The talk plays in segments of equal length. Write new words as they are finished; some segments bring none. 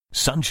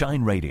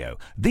Sunshine Radio,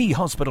 the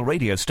hospital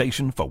radio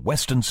station for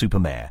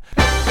Weston-super-Mare.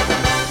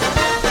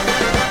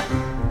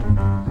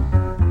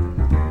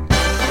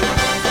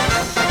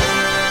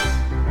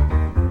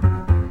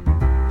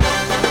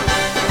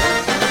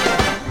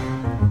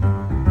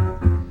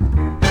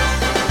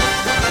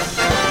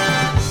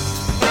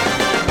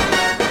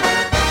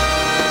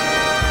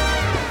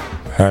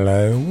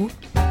 Hello.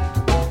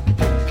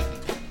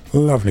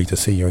 Lovely to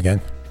see you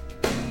again.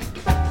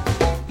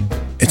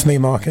 It's me,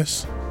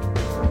 Marcus.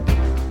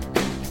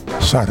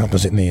 Sat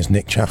opposite me is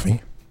Nick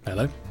Chaffee.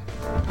 Hello.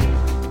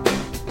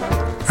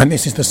 And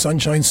this is the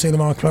Sunshine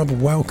Cinema Club.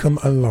 Welcome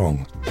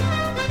along.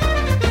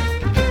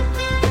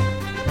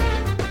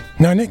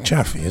 Now, Nick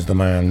Chaffee is the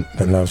man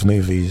that loves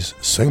movies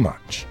so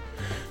much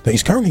that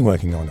he's currently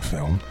working on a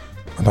film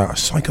about a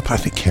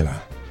psychopathic killer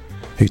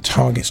who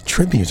targets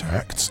tribute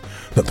acts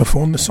that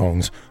perform the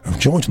songs of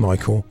George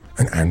Michael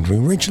and Andrew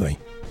Ridgeley.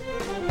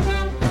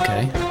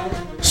 Okay.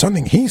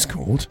 Something he's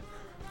called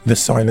The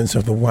Silence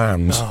of the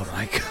Whams. Oh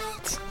my God.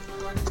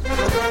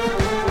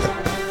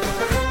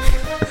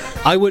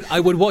 I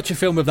would watch a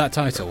film with that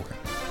title.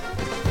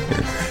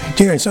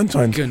 Do you know,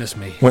 sometimes Goodness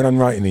me. when I'm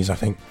writing these, I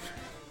think,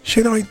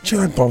 should I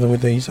bother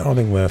with these? Are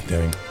they worth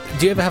doing?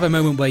 Do you ever have a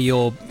moment where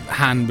your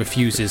hand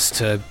refuses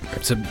to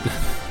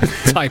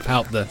type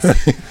out the...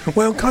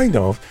 Well, kind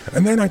of.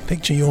 And then I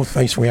picture your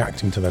face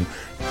reacting to them.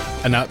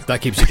 And that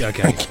keeps you...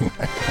 Okay.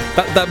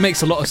 That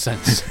makes a lot of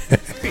sense.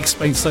 It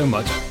explains so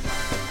much.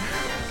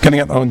 Coming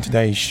up on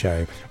today's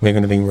show, we're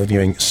going to be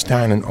reviewing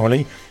Stan and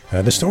Ollie,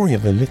 the story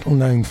of the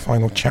little-known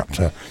final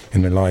chapter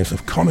in the lives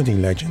of comedy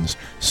legends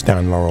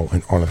Stan Laurel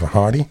and Oliver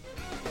Hardy.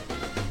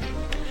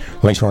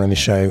 Later on in the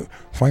show,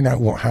 find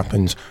out what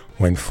happens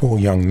when four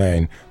young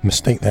men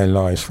mistake their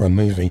lives for a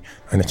movie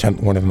and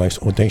attempt one of the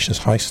most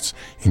audacious heists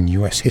in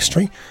US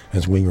history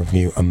as we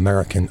review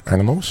American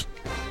Animals.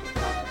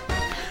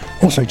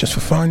 Also, just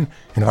for fun,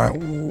 in about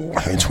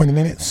 20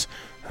 minutes,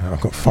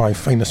 I've got 5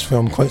 famous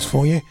film quotes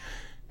for you,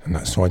 and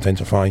that's to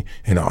identify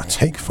in our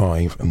Take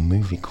 5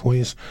 movie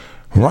quiz.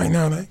 Right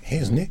now, though,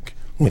 here's Nick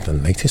with the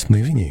latest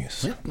movie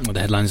news. Yep. Well,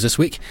 the headlines this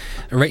week: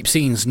 rape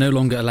scenes no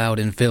longer allowed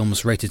in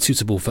films rated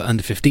suitable for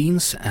under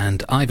 15s,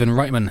 and Ivan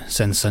Reitman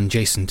sends son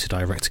Jason to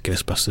direct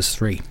Ghostbusters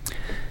 3.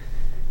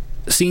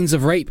 Scenes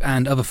of rape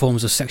and other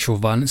forms of sexual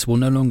violence will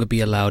no longer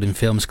be allowed in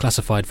films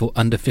classified for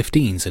under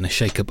 15s in a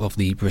shake-up of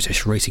the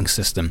British rating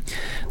system.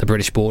 The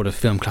British Board of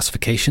Film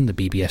Classification, the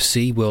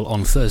BBFC, will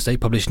on Thursday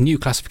publish new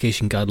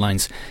classification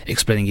guidelines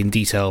explaining in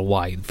detail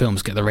why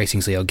films get the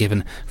ratings they are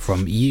given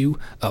from U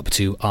up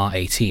to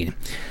R18.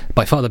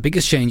 By far the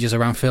biggest changes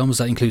around films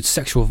that include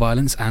sexual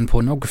violence and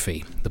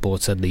pornography. The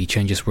board said the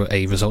changes were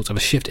a result of a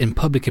shift in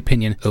public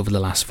opinion over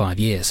the last 5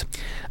 years.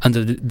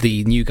 Under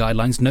the new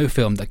guidelines, no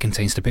film that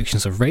contains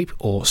depictions of rape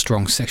or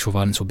strong sexual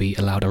violence will be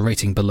allowed a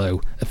rating below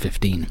a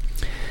 15.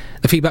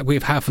 The feedback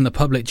we've had from the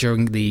public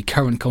during the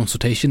current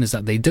consultation is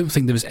that they don't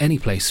think there is any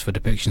place for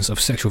depictions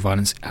of sexual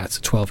violence at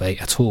 12A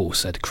at all,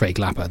 said Craig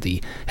Lapper,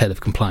 the head of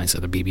compliance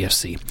at the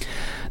BBFC.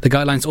 The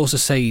guidelines also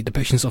say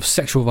depictions of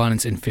sexual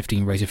violence in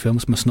 15-rated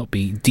films must not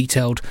be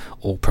detailed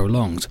or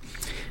prolonged.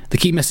 The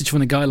key message from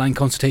the guideline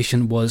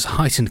consultation was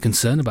heightened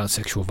concern about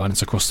sexual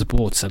violence across the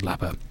board, said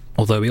Lapper.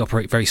 Although we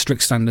operate very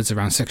strict standards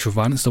around sexual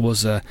violence, there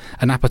was an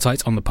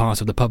appetite on the part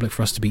of the public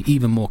for us to be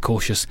even more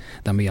cautious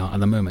than we are at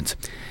the moment.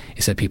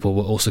 He said people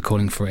were also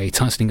calling for a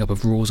tightening up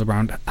of rules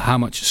around how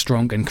much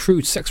strong and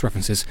crude sex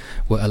references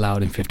were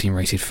allowed in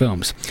 15-rated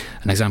films.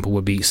 An example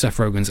would be Seth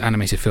Rogen's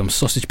animated film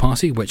Sausage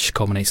Party, which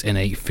culminates in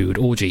a food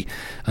orgy.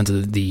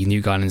 Under the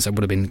new guidelines, that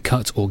would have been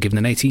cut or given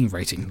an 18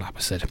 rating,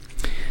 Lapper said.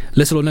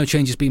 Little or no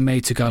changes being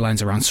made to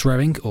guidelines around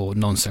swearing or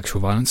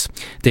non-sexual violence.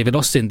 David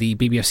Austin, the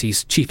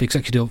BBFC's chief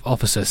executive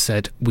officer,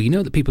 said, "We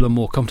know that people are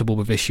more comfortable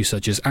with issues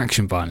such as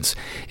action violence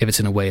if it's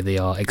in a way they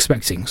are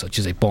expecting, such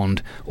as a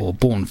Bond or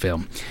Bourne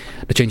film.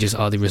 The changes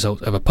are the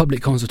result of a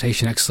public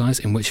consultation exercise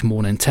in which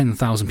more than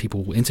 10,000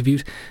 people were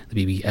interviewed. The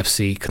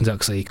BBFC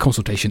conducts a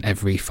consultation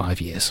every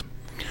 5 years."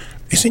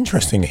 It's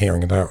interesting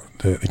hearing about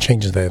the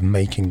changes they're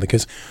making,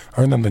 because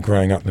I remember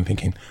growing up and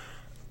thinking,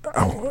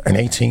 oh, an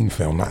 18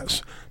 film,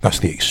 that's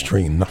the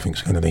extreme.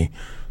 Nothing's going to be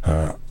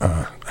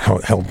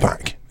held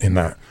back in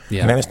that.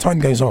 Yeah. And then as time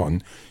goes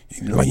on,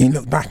 like you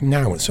look back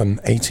now at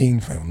some 18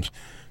 films,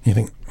 and you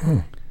think,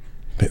 a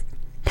bit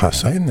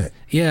passé, isn't it?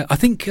 Yeah, I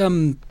think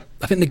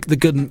the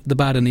good, the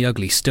bad and the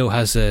ugly still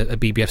has a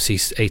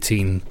BBFC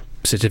 18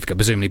 certificate,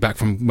 presumably back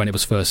from when it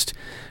was first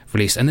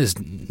released, and there's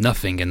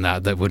nothing in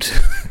that would...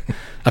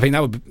 I think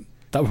that would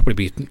probably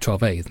be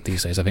 12A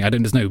these days. I think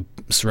there's no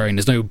swearing,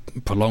 there's no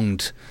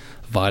prolonged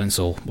violence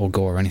or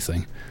gore or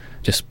anything.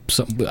 Just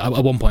at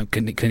one point,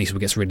 Clint Eastwood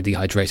gets really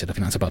dehydrated. I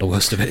think that's about the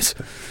worst of it.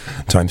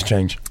 Times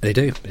change. They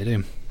do.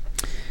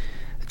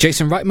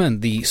 Jason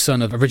Reitman, the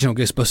son of original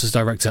Ghostbusters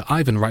director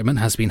Ivan Reitman,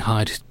 has been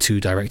hired to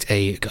direct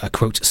a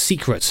quote,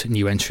 secret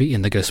new entry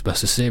in the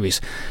Ghostbusters series.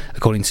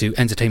 According to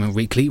Entertainment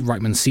Weekly,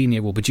 Reitman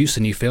Sr. will produce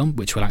a new film,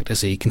 which will act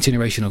as a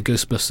continuation of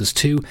Ghostbusters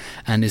 2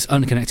 and is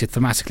unconnected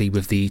thematically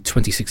with the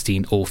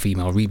 2016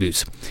 all-female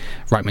reboot.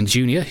 Reitman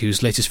Jr.,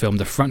 whose latest film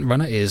The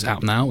Frontrunner is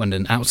out now and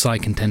an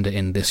outside contender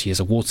in this year's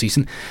award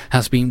season,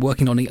 has been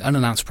working on the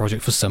unannounced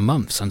project for some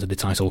months under the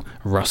title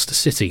Rust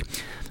City.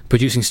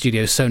 Producing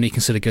studio Sony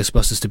considered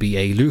Ghostbusters to be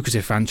a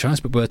lucrative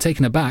franchise, but were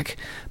taken aback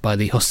by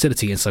the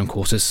hostility in some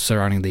quarters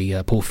surrounding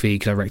the Paul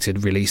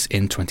Feig-directed release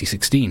in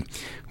 2016,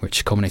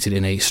 which culminated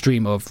in a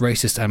stream of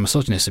racist and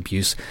misogynist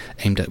abuse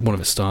aimed at one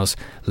of its stars,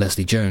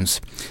 Leslie Jones.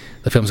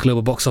 The film's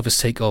global box office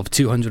take of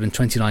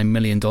 $229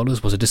 million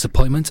was a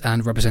disappointment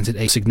and represented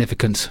a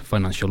significant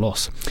financial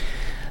loss.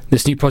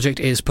 This new project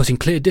is putting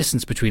clear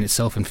distance between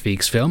itself and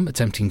Feig's film,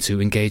 attempting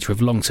to engage with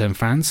long-term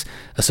fans,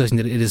 asserting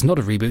that it is not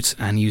a reboot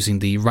and using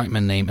the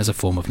Reitman name as a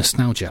form of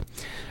nostalgia.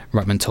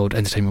 Reitman told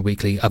Entertainment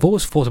Weekly, "I've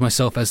always thought of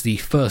myself as the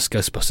first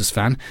Ghostbusters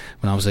fan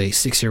when I was a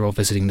 6-year-old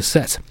visiting the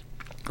set.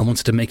 I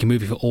wanted to make a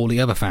movie for all the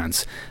other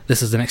fans.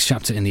 This is the next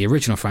chapter in the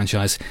original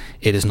franchise.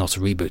 It is not a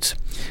reboot."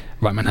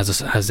 Reitman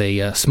has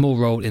a small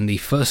role in the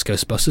first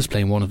Ghostbusters,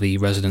 playing one of the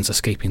residents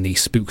escaping the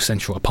Spook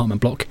Central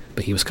apartment block,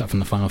 but he was cut from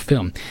the final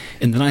film.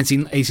 In the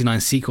 1989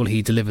 sequel,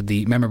 he delivered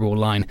the memorable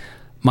line,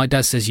 "My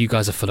dad says you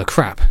guys are full of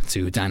crap,"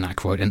 to Dan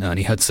Aykroyd and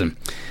Ernie Hudson.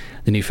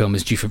 The new film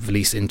is due for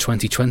release in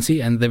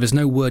 2020, and there is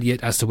no word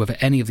yet as to whether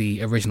any of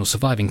the original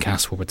surviving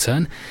cast will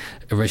return.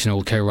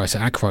 Original co-writer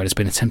Aykroyd has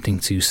been attempting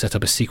to set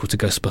up a sequel to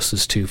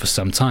Ghostbusters 2 for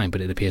some time, but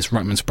it appears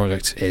Reitman's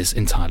project is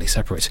entirely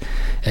separate.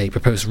 A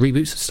proposed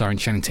reboot starring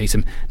Channing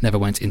Tatum never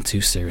went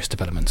into serious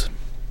development.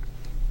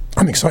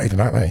 I'm excited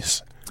about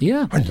this.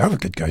 Yeah. I love a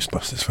good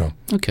Ghostbusters film.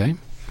 Okay.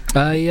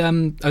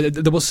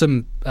 There was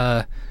some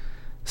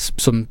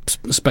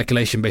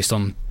speculation based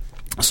on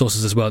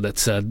sources as well that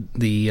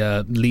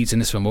the leads in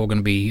this film are all going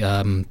to be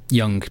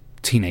young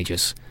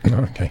teenagers. Oh,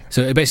 okay.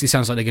 So it basically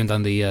sounds like they're going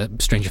down the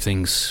Stranger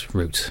Things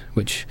route,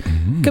 which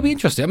could be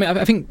interesting. I mean,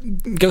 I think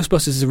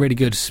Ghostbusters is a really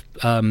good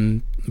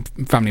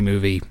family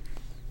movie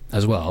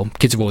as well.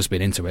 Kids have always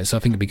been into it, so I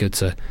think it'd be good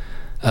to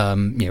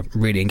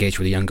really engage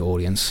with a younger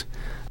audience.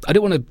 I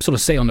do want to sort of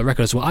say on the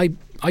record as well,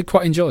 I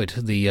quite enjoyed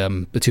the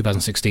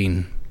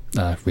 2016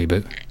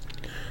 reboot.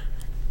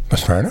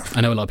 That's fair enough.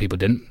 I know a lot of people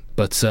didn't,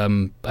 but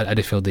I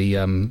did feel the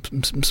some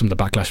of the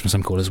backlash from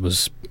some callers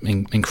was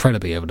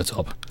incredibly over the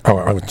top. Oh,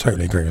 I would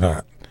totally agree with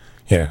that.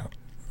 Yeah,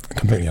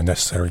 completely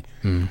unnecessary.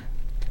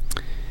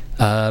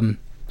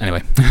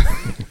 Anyway.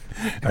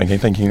 Okay,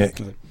 thank you,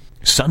 Nick.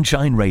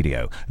 Sunshine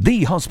Radio,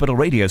 the hospital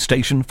radio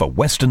station for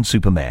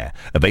Weston-super-Mare.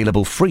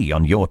 Available free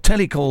on your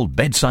Telecall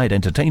bedside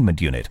entertainment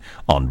unit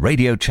on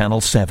Radio Channel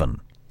 7.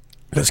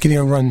 Let's give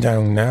you a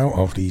rundown now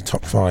of the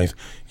top 5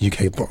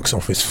 UK box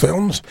office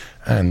films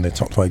and the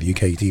top 5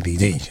 UK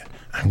DVDs.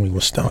 And we will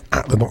start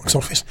at the box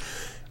office.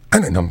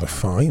 And at number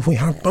 5, we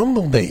have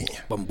Bumblebee.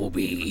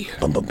 Bumblebee.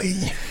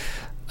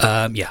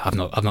 Yeah, I've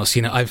not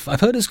seen it. I've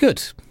heard it's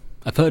good.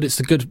 I've heard it's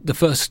the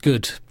first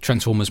good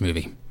Transformers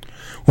movie.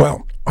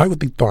 Well, I would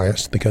be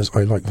biased because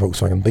I like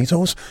Volkswagen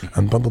Beetles,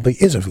 and Bumblebee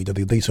is a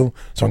VW Beetle,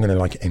 so I'm going to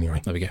like it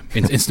anyway. There we go.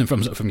 Instant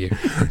thumbs up from you.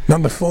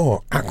 Number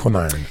 4,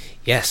 Aquaman.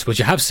 Yes, which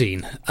I have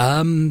seen.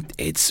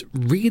 It's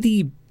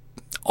really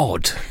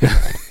odd.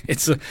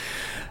 It's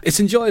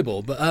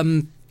enjoyable, but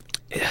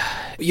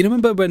you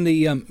remember when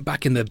the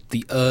back in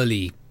the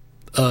early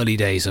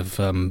days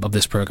of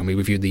this program, we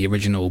reviewed the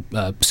original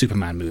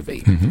Superman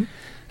movie,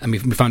 and we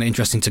found it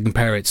interesting to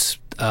compare it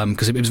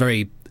because it was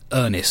very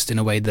earnest in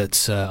a way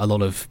that a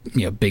lot of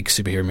big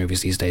superhero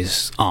movies these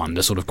days aren't.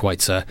 They're sort of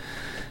quite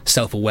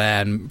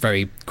self-aware and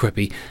very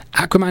quippy.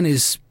 Aquaman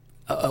is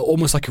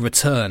almost like a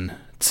return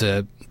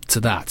to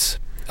that.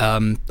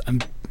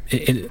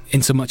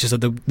 In so much as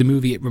the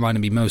movie it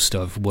reminded me most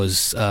of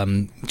was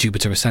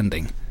Jupiter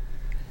Ascending.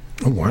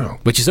 Oh wow!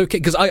 Which is okay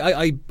because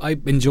I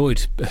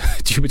enjoyed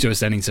Jupiter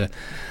Ascending to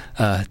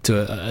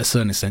a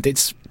certain extent.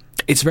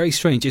 It's very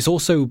strange. It's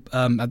also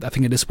I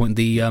think at this point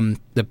the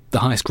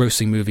highest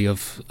grossing movie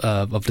of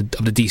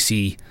the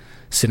DC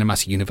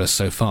cinematic universe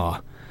so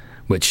far,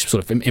 which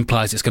sort of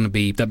implies it's going to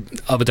be that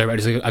other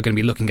directors are going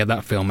to be looking at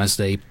that film as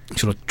they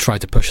sort of try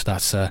to push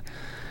that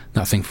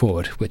thing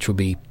forward, which will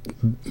be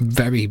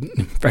very,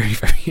 very,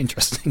 very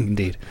interesting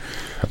indeed.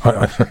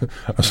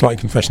 A slight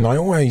confession: I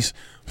always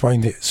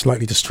find it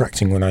slightly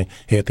distracting when I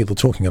hear people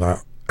talking about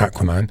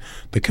Aquaman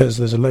because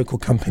there's a local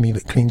company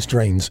that cleans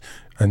drains,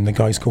 and the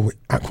guy's called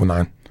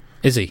Aquaman.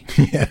 Is he?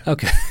 Yeah.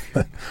 Okay.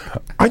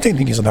 I don't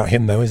think it's about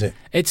him, though, is it?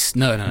 It's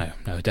no,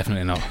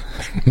 definitely not.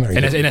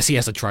 Unless he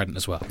has a trident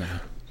as well.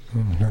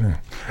 No.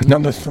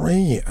 Number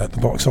 3 at the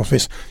box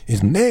office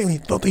is Mary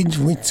Poppins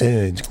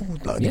Returns,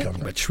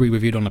 which we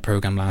reviewed on the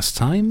programme last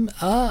time.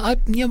 I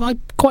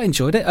quite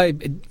enjoyed it.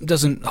 It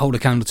doesn't hold a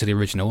candle to the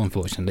original,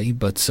 unfortunately,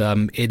 but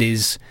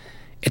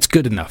it's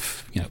good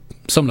enough.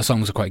 Some of the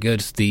songs are quite good.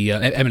 The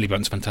Emily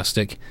Blunt's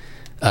fantastic.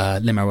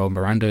 Lin-Manuel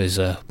Miranda is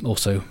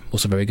also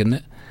very good in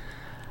it.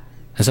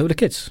 And so are the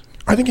kids.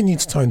 I think it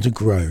needs time to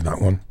grow,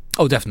 that one.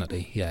 Oh,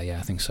 definitely. Yeah,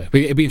 I think so.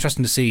 But it'd be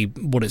interesting to see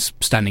what its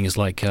standing is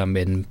like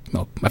in,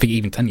 well, I think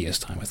even 10 years'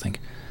 time, I think.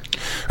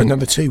 At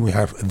number 2, we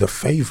have The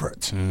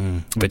Favourite.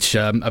 Which,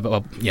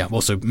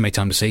 also made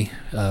time to see.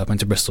 Went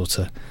to Bristol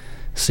to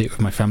see it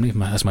with my family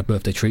as my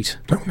birthday treat.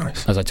 Oh,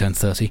 nice. As I turned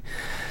 30.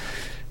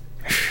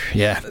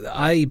 Yeah,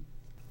 I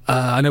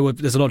know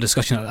there's a lot of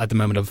discussion at the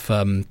moment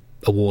of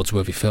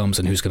awards-worthy films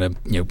and who's going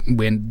to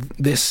win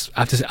this.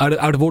 I have to say,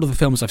 out of all of the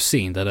films I've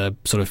seen that are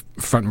sort of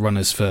front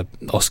runners for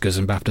Oscars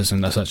and BAFTAs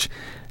and such,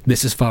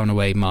 this is far and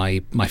away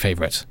my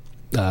favourite.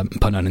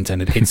 Pun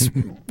unintended. It's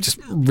just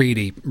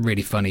really,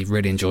 really funny,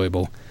 really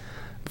enjoyable,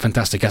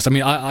 fantastic cast. I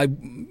mean, I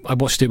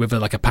watched it with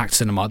a packed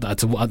cinema at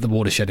the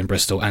Watershed in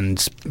Bristol,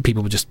 and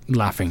people were just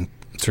laughing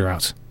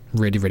throughout.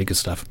 Really, really good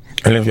stuff.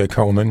 Olivia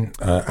Colman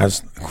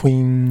as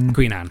Queen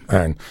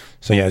Anne.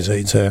 So yeah,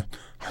 it's a.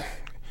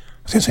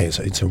 I was going to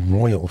say it's a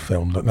royal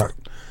film, but that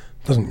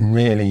doesn't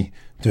really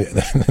do it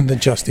the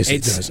justice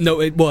it does.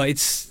 No, I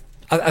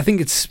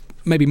think it's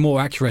maybe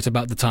more accurate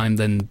about the time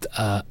than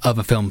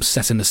other films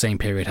set in the same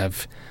period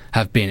have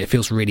been. It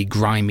feels really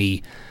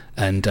grimy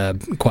and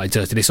quite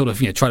dirty. They sort of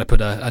try to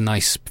put a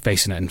nice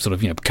face in it and sort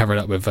of cover it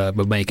up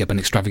with makeup and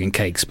extravagant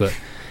cakes, but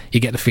you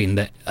get the feeling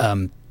that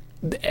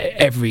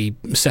every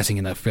setting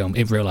in that film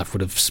in real life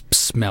would have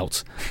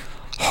smelt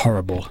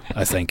horrible,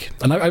 I think,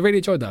 and I really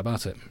enjoyed that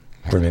about it.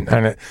 Brilliant.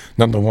 And at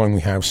number 1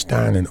 we have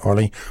Stan and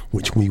Ollie,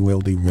 which we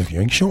will be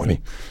reviewing shortly.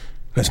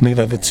 Let's move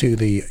over to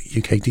the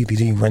UK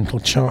DVD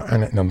rental chart,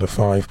 and at number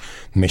 5,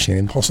 Mission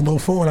Impossible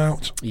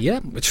Fallout.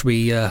 Yeah, which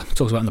we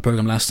talked about in the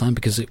programme last time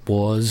because it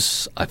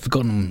was, I've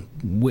forgotten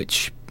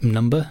which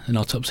number in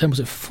our top 10. Was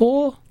it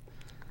 4?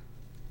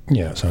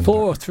 Yeah, it's 4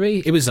 or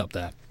 3? It was up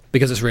there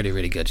because it's really,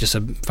 really good. Just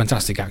a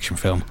fantastic action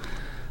film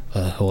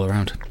all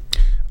around.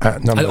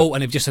 And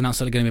they've just announced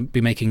that they're going to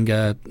be making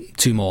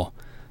 2 more.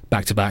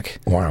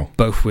 Back-to-back. Wow.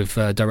 Both with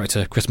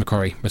director Chris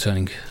McQuarrie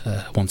returning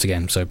once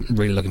again, so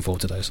really looking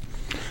forward to those.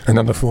 And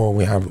number 4,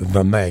 we have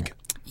The Meg.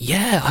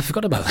 Yeah, I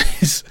forgot about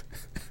this.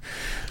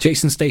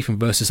 Jason Statham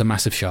versus a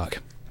massive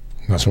shark.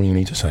 That's all you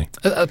need to say.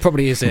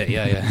 Probably is it,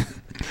 yeah.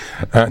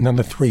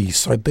 Number 3,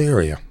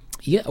 Siberia.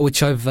 Yeah,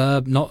 which I've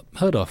not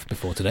heard of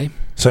before today.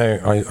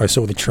 So I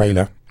saw the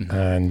trailer,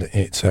 and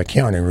it's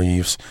Keanu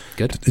Reeves.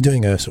 Good. They're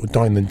doing a sort of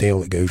diamond deal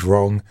that goes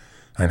wrong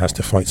and has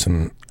to fight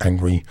some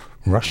angry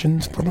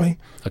Russians, probably.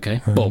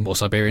 Okay. Or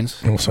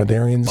Siberians. Or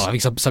Siberians. Well, I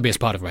think Siberia's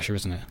part of Russia,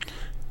 isn't it?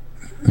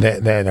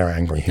 They're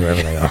angry,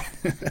 whoever they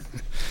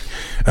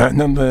are.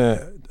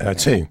 Number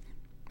 2.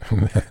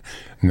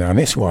 Now,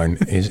 this one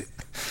is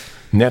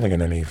never going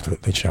to leave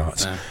the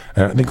charts.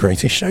 No. The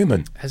Greatest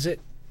Showman. Has it?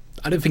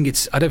 I don't think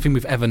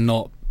we've ever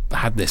not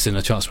had this in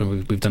the charts when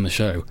we've done the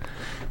show,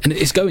 and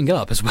it's going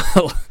up as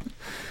well.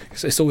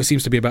 So it always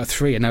seems to be about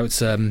 3, and now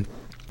it's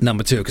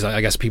number 2 because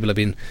I guess people have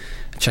been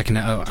checking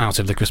it out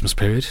of the Christmas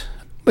period,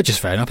 which is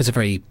fair enough. It's a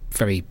very,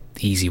 very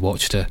easy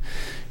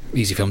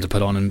film to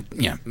put on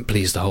and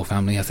please the whole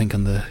family, I think,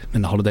 in the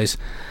holidays.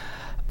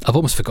 I've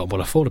almost forgotten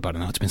what I thought about it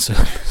now. It's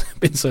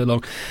been so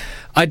long.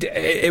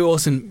 It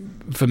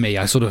wasn't for me.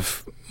 I sort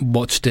of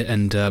watched it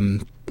and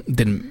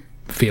didn't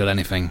feel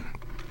anything,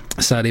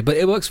 sadly, but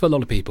it works for a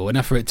lot of people.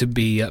 Enough for it to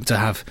be to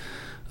have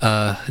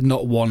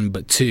not 1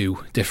 but 2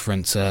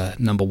 different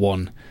number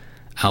 1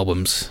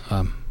 albums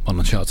on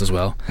the charts as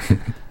well.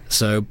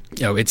 So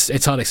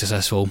it's highly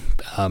successful.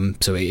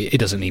 So it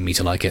doesn't need me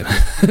to like it,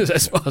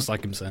 as far as I'm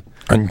concerned.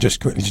 And just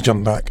quickly to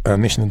jump back,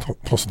 Mission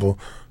Impossible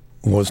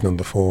was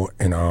number 4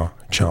 in our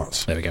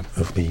charts. There we go.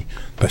 Of the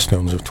best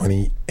films of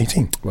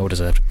 2018. Well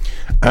deserved.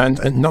 And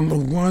at number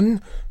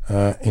 1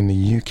 in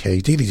the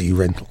UK DVD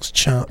rentals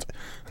chart,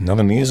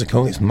 another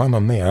musical. It's Mamma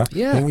Mia.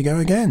 Yeah. Here we go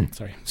again.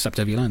 Sorry, stepped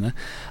over your line there.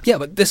 Yeah,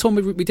 but this one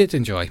we did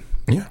enjoy.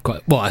 Yeah.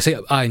 Quite well.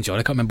 I enjoyed.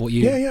 I can't remember what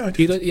you. Yeah, I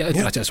did. Yeah,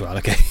 as well.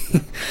 Okay.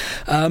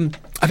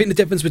 I think the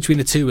difference between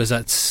the two is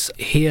that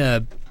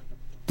here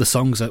the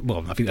songs are.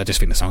 Well, I just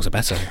think the songs are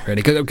better,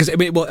 really, because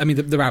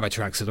the rabbit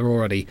tracks are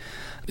already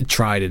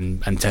tried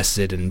and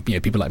tested, and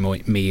people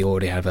like me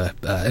already have a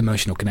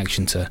emotional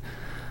connection to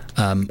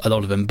a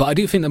lot of them. But I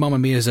do think that Mamma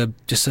Mia is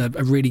just a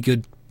really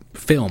good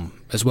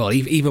film as well,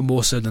 even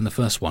more so than the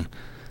first one.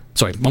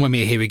 Sorry, Mamma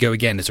Mia, Here We Go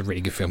Again is a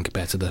really good film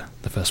compared to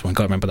the first one.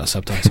 Can't remember that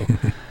subtitle.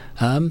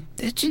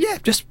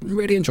 Just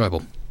really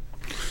enjoyable.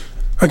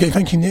 Okay,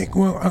 thank you, Nick.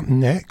 Well, up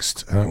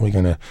next, we're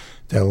going to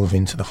delve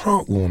into the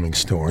heartwarming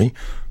story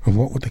of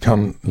what would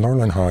become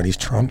Laurel and Hardy's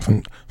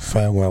triumphant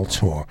farewell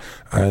tour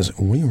as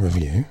we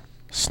review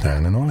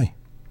Stan and Ollie.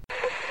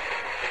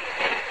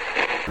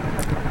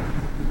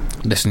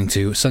 Listening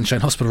to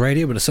Sunshine Hospital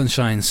Radio with the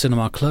Sunshine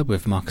Cinema Club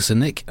with Marcus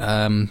and Nick.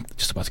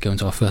 Just about to go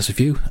into our first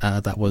review.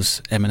 That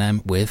was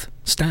Eminem with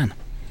Stan.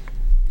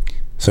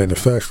 So the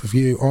first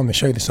review on the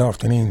show this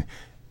afternoon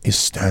is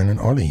Stan and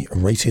Ollie,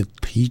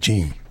 rated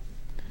PG.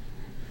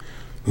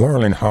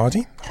 Laurel and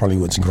Hardy,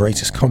 Hollywood's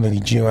greatest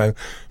comedy duo,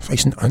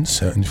 face an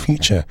uncertain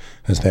future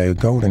as their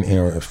golden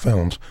era of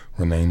films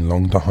remain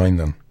long behind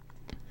them.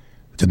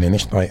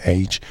 Diminished by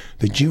age,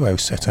 the duo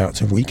set out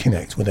to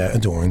reconnect with their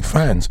adoring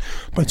fans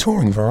by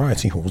touring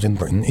variety halls in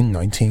Britain in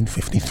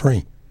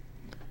 1953.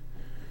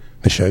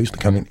 The show's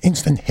become an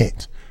instant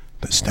hit,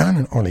 but Stan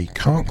and Ollie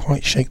can't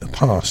quite shake the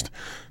past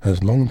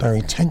as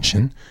long-buried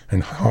tension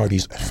and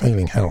Hardy's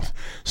failing health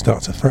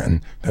start to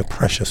threaten their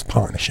precious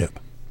partnership.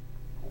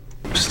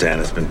 Stan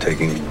has been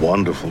taking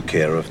wonderful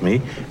care of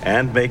me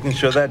and making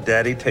sure that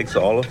Daddy takes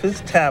all of his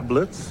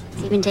tablets.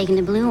 He's even taking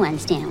the blue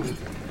ones, Stanley.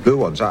 Blue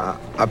ones?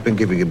 I've been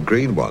giving him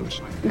green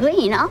ones.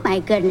 Green? Oh, my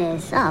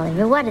goodness.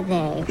 Oliver, what are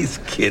they? He's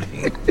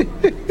kidding.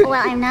 Well,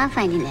 I'm not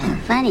finding that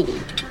funny.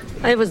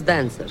 I was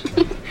dancer.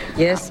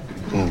 Yes?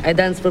 I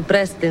danced for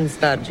Preston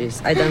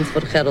Sturgis. I danced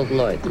for Harold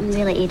Lloyd.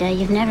 Really, Ida,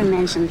 you've never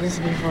mentioned this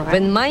before.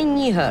 When my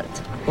knee hurt,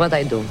 what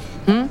I do?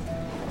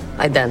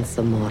 I dance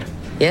some more.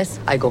 Yes,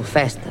 I go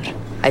faster.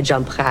 I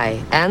jump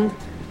high. And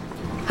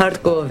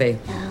hurt go away.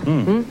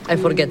 I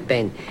forget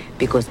pain.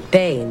 Because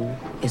pain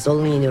is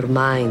only in your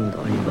mind,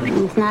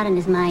 Oliver. It's not in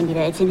his mind,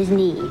 Ida. It's in his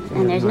knee.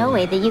 And there's no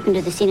way that you can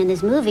do the scene in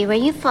this movie where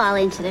you fall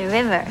into the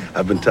river.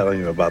 I've been telling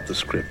you about the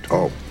script.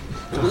 Oh.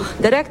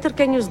 Director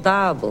can use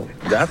double.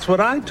 That's what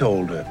I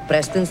told her.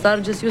 Preston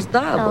Sturgis used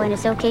double. Oh, and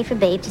it's okay for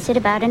Babe to sit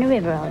about in a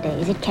river all day.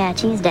 Is it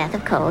catching his death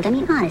of cold? I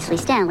mean, honestly,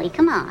 Stanley,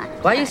 come on.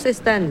 Why you say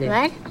Stanley?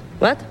 What?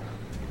 What?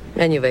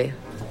 Anyway,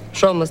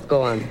 show must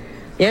go on.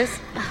 Yes?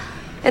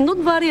 And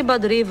don't worry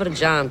about the river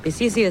jump.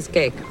 It's easy as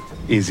cake.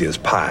 Easy as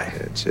pie.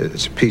 It's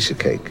a piece of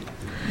cake.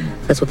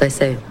 That's what I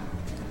say.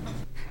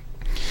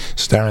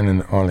 Stan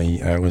and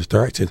Ollie was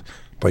directed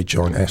by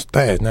John S.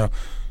 Baird. Now,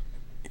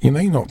 you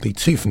may not be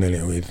too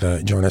familiar with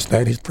John S.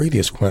 Baird. His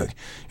previous work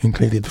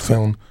included the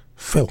film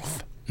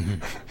Filth,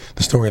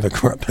 the story of a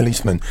corrupt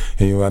policeman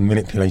who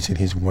manipulated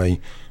his way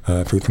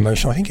through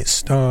promotion. I think it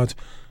starred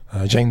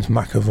James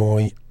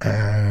McAvoy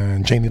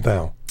and Jamie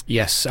Bell.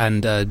 Yes,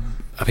 and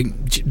I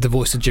think the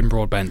voice of Jim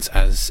Broadbent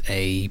as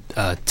a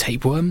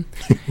tapeworm.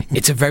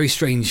 It's a very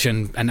strange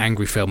and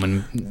angry film,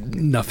 and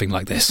nothing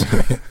like this.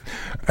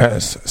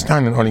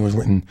 Stan and Ollie was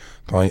written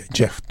by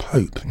Jeff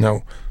Pope.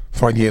 Now,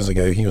 5 years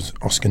ago, he was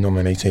Oscar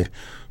nominated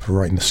for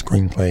writing the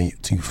screenplay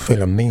to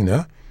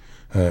Philomena,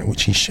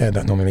 which he shared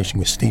that nomination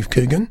with Steve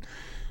Coogan,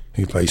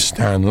 who plays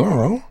Stan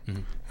Laurel,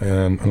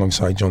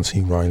 alongside John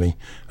C. Reilly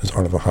as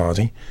Oliver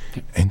Hardy,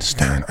 and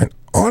Stan and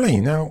Ollie.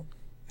 Now,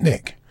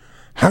 Nick,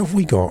 have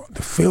we got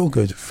the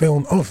feel-good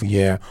film of the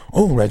year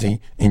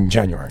already in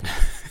January?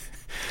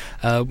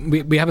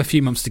 We have a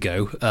few months to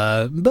go,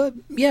 but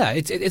yeah,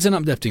 it's an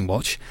uplifting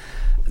watch.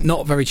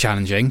 Not very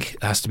challenging,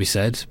 it has to be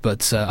said,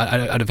 but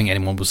I don't think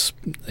anyone was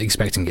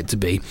expecting it to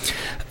be.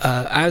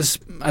 As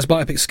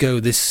biopics go,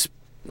 this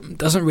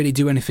doesn't really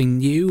do anything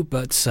new,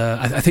 but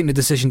I think the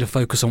decision to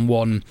focus on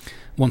one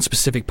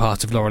specific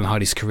part of Laurel and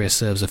Hardy's career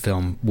serves the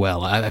film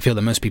well. I feel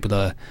that most people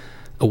are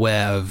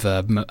aware of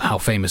how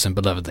famous and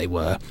beloved they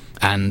were,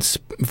 and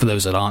for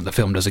those that aren't, the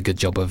film does a good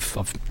job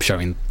of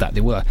showing that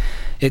they were.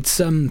 It's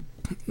I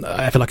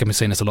feel like I've been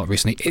saying this a lot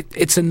recently.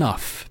 It's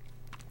enough.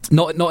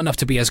 Not enough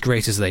to be as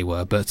great as they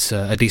were, but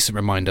a decent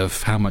reminder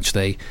of how much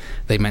they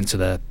meant to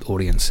their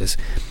audiences.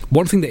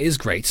 One thing that is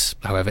great,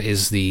 however,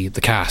 is the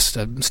cast.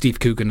 Steve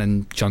Coogan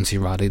and John C.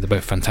 Reilly, they're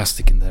both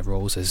fantastic in their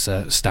roles as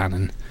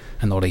Stan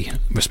and Ollie,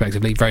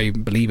 respectively. Very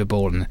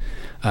believable and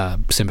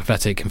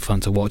sympathetic and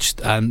fun to watch.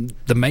 And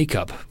the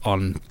makeup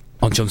on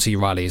John C.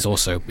 Reilly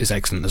is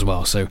excellent as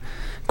well, so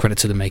credit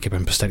to the makeup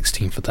and prosthetics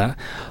team for that.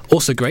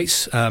 Also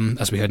great,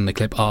 as we heard in the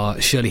clip, are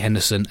Shirley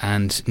Henderson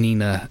and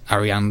Nina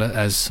Arianda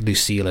as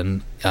Lucille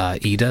and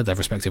Ida, their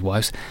respective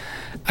wives.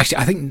 Actually,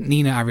 I think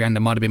Nina Arianda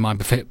might have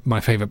been my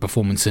favourite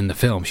performance in the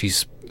film.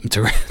 She's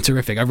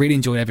terrific. I really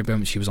enjoyed every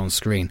moment she was on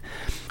screen.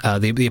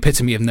 The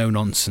epitome of no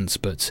nonsense,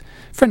 but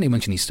friendly when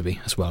she needs to be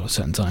as well at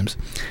certain times.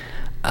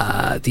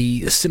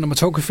 The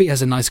cinematography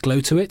has a nice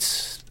glow to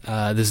it.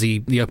 There's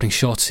the opening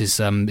shot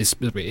is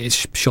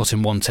shot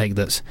in one take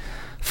that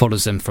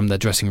follows them from their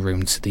dressing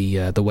room to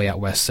the Way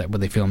Out West set where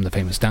they filmed the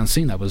famous dance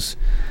scene. That was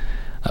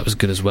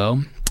good as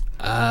well.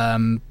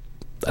 And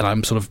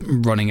I'm sort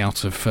of running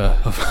out of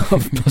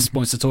plus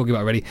points to talk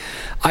about already.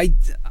 I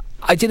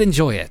did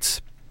enjoy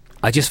it.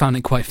 I just found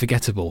it quite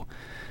forgettable.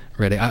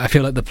 Really, I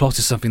feel like the plot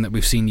is something that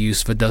we've seen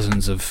used for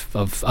dozens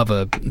of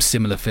other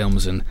similar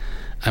films and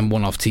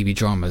one-off TV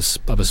dramas.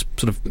 I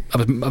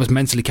was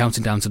mentally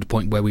counting down to the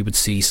point where we would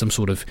see some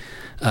sort of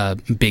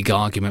big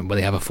argument where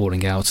they have a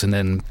falling out, and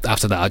then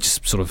after that, I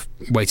just sort of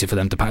waited for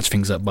them to patch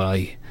things up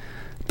by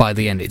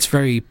the end. It's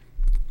very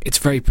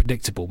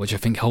predictable, which I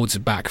think holds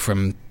it back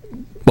from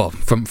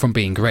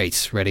being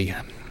great. Really,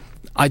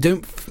 I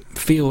don't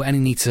feel any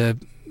need to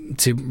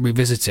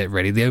revisit it.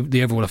 Really,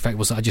 the overall effect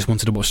was that I just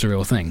wanted to watch the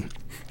real thing.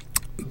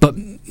 But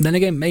then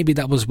again, maybe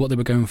that was what they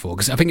were going for,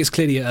 because I think it's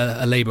clearly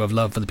a labour of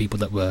love for the people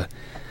that were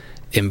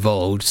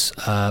involved.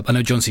 I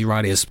know John C.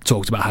 Reilly has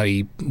talked about how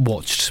he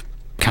watched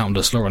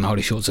countless Laurel and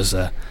Hardy shorts as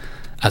a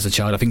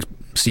child. I think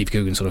Steve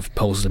Coogan sort of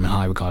holds them in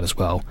high regard as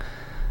well.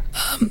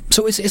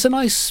 So it's a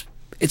nice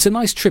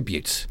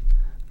tribute.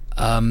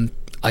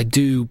 I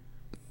do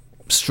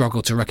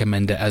struggle to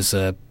recommend it as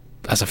a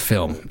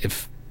film.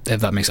 If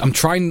If that makes, I'm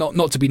trying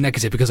not to be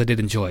negative because I did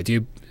enjoy it.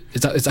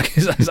 Is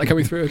that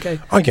coming through okay?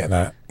 I get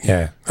that,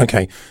 yeah.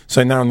 Okay,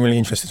 so now I'm really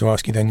interested to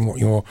ask you then what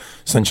your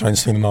Sunshine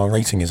Cinema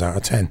rating is out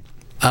of 10.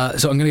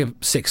 So I'm going to give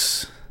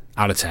 6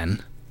 out of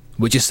 10,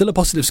 which is still a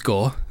positive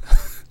score.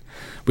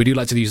 We do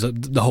like to use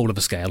the whole of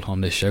a scale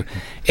on this show.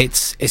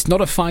 It's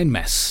not a fine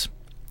mess.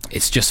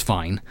 It's just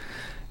fine.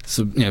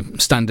 So,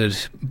 standard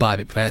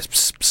biopic fare,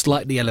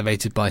 slightly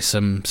elevated by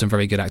some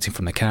very good acting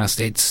from the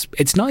cast.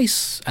 It's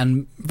nice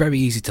and very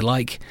easy to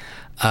like.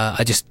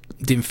 I just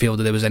didn't feel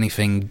that there was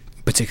anything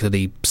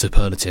particularly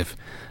superlative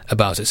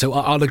about it. So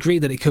I'll agree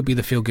that it could be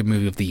the feel-good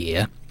movie of the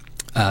year.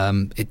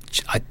 It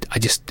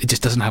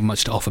just doesn't have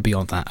much to offer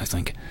beyond that, I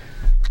think.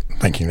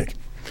 Thank you, Nick.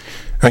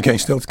 Okay,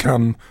 still to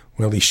come,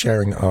 we'll be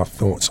sharing our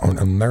thoughts on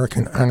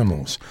American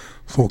Animals,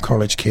 4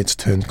 college kids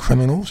turned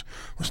criminals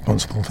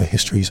responsible for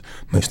history's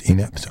most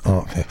inept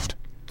art theft.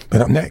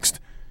 But up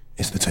next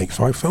is the Take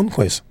 5 film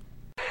quiz.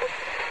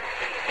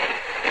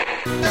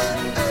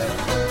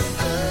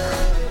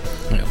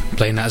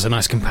 Playing that as a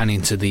nice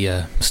companion to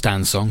the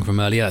Stan song from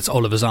earlier. That's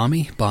Oliver's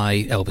Army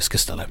by Elvis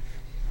Costello.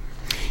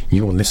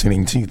 You're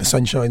listening to the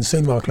Sunshine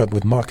Cinema Club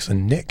with Marcus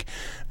and Nick,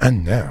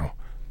 and now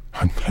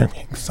I'm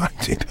very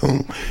excited.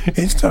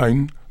 It's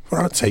time for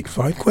our Take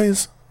 5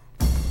 quiz.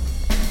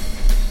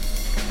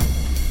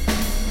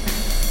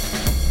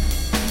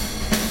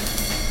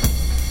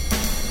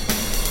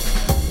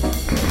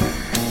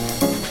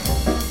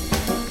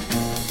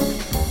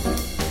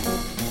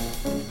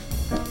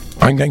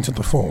 I'm going to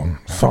perform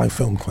 5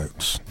 film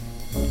quotes,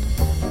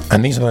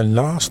 and these are the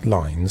last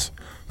lines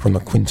from a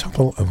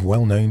quintuple of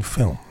well-known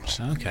films.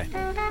 Okay.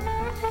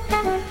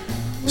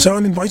 So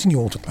I'm inviting you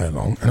all to play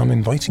along, and I'm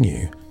inviting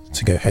you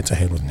to go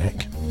head-to-head with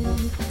Nick.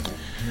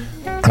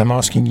 And I'm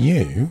asking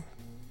you,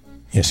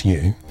 yes,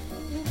 you,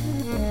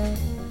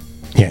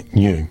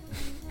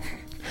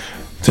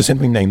 to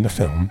simply name the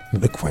film that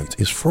the quote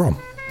is from.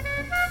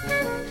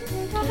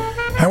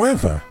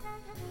 However,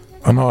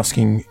 I'm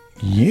asking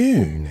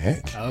you,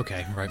 Nick.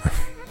 Okay, right.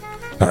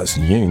 That's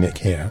you, Nick,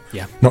 here.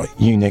 Yeah. Not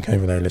you, Nick,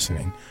 over there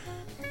listening.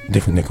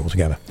 Different Nick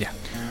altogether. Yeah.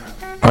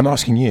 I'm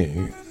asking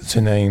you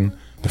to name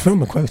the film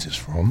the quote is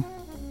from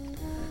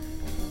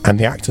and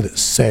the actor that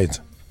said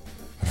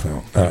the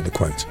film, the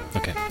quote.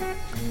 Okay.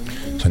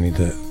 So I need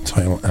the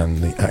title and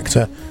the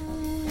actor.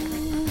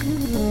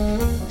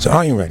 So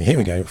are you ready? Here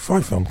we go.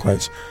 5 film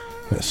quotes.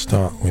 Let's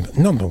start with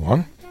number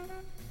 1.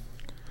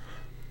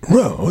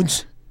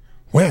 Roads?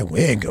 Where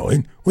we're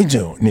going, we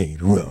don't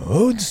need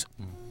roads.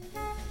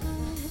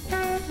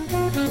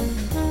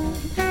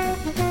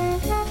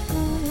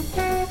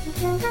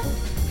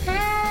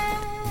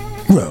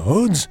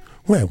 Roads?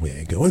 Where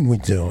we're going, we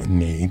don't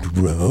need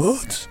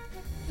roads.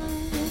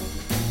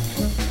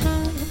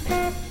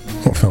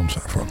 What film's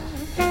that from?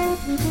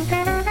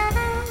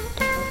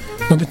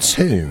 Number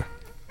 2.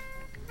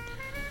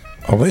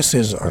 Oh, this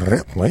is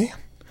Ripley,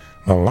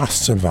 the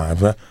last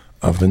survivor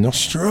of the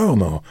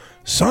Nostromo,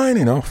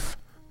 signing off.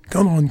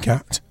 Come on,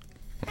 cat.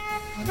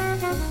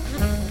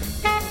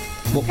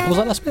 What was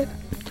that last bit?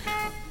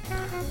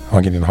 I'll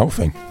give you the whole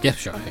thing. Yeah,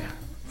 sure. Yeah.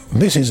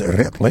 This is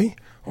Ripley,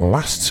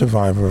 last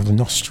survivor of the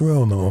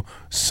Nostromo,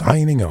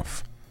 signing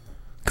off.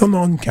 Come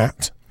on,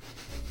 cat.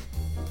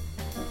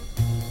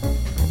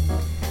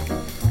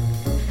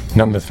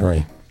 Number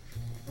 3.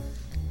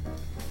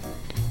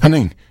 I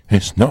mean,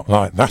 it's not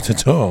like that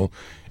at all.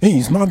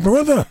 He's my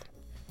brother.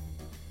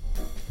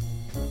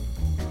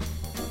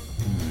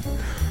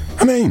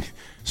 I mean,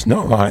 it's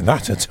not like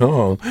that at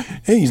all.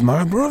 He's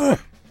my brother.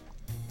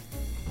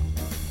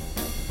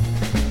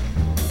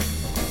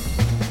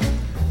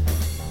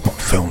 What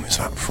film is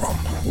that from?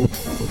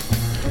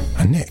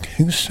 And Nick,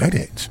 who said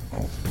it?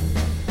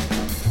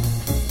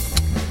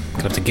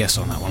 Could have to guess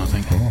on that one, I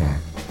think.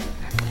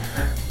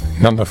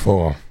 Number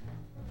 4.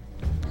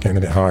 Getting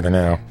a bit harder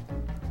now.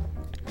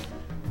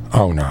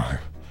 Oh no,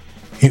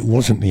 it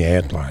wasn't the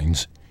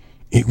airplanes.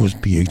 It was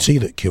Beauty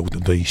that killed the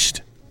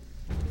beast.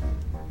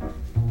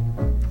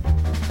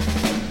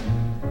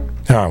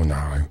 Oh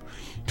no,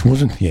 it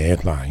wasn't the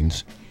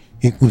airplanes.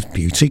 It was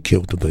Beauty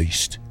killed the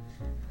beast.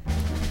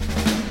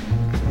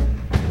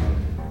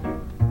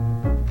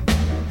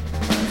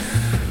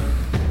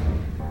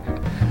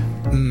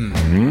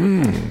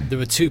 There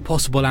were 2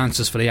 possible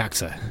answers for the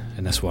actor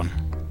in this one.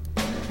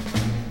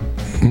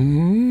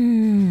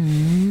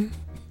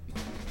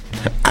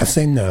 I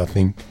say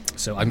nothing.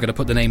 So I'm going to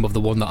put the name of the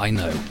one that I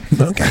know.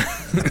 Okay.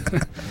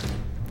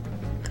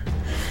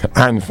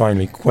 And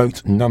finally,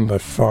 quote number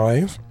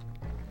 5.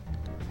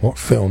 What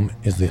film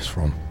is this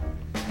from?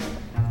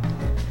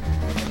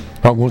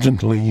 I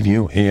wouldn't leave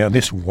you here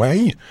this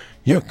way.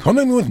 You're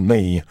coming with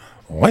me.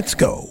 Let's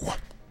go.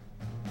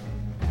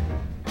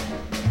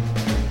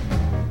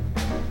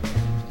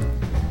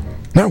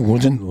 I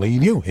wouldn't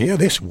leave you here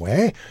this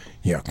way.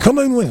 You're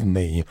coming with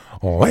me.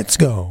 Let's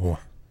go.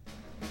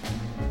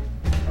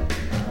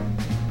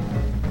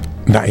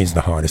 That is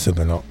the hardest of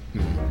the lot.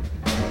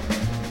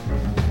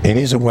 It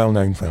is a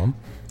well-known film.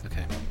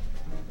 Okay.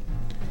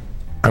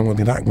 And we'll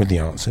be back with the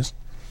answers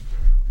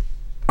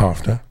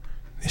after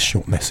this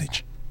short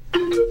message.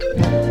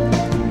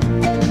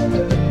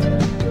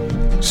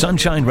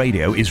 Sunshine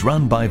Radio is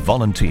run by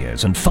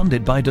volunteers and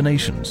funded by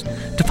donations.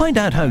 To find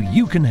out how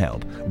you can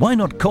help, why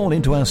not call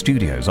into our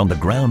studios on the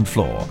ground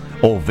floor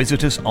or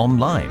visit us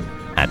online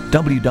at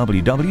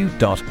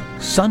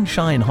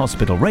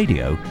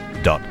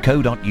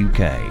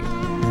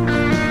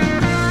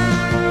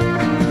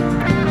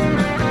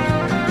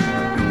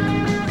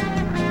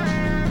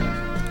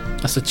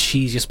That's the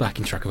cheesiest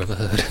backing track I've ever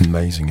heard.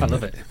 Amazing. I isn't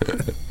love it.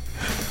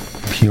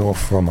 Pure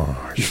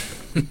fromage.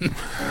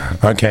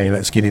 Okay,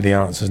 let's give you the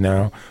answers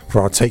now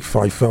for our Take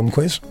 5 film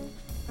quiz.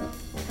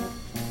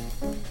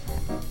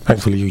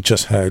 Hopefully you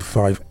just heard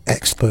 5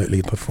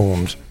 expertly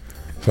performed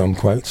film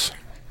quotes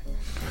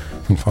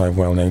from 5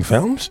 well-known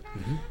films.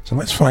 Mm-hmm. So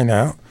let's find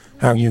out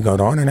how you got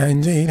on and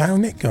indeed how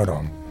Nick got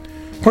on.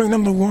 Point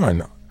number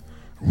 1.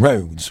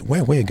 Roads.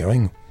 Where we're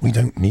going, we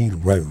don't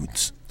need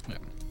roads.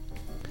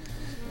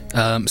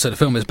 So the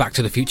film is Back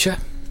to the Future,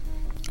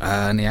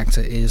 and the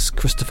actor is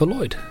Christopher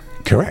Lloyd.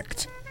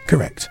 Correct.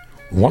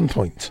 1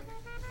 point.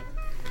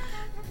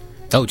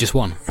 Oh, just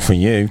one? For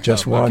you,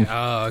 just one. Okay.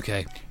 Oh,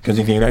 okay. Because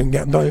if you don't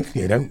get both,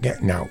 you don't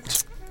get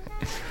nought.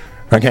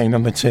 Okay,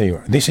 number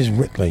 2. This is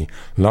Ripley,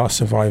 last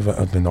survivor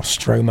of the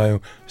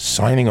Nostromo,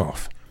 signing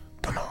off.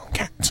 Come on,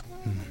 cat.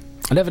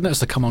 I never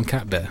noticed the come on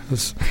cat bit.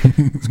 That's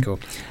cool.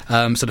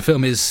 So the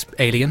film is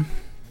Alien,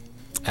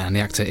 and the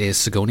actor is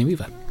Sigourney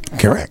Weaver.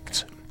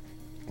 Correct.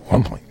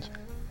 1 point.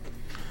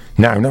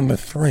 Now, number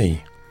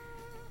 3.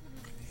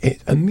 It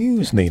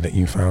amused me that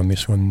you found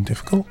this one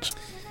difficult.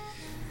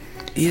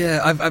 Yeah,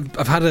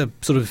 I've had a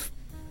sort of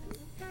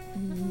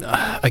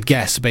a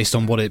guess based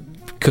on what it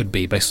could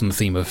be, based on the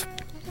theme of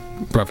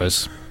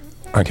brothers.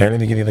 Okay, let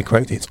me give you the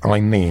quote. It's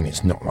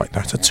not like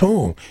that at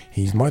all.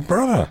 He's my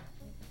brother.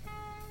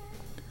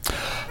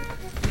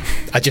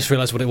 I just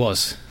realised what it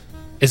was.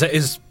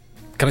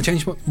 Can I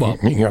change what?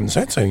 You haven't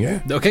said so,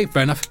 yeah. Okay,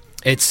 fair enough.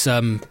 It's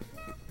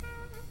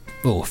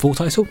full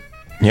title?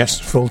 Yes,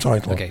 full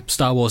title. Okay,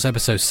 Star Wars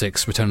Episode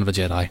 6, Return of the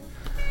Jedi.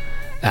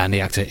 And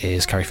the actor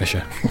is Carrie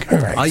Fisher.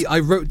 Correct. I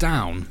wrote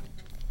down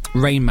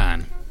Rain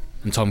Man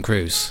and Tom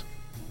Cruise.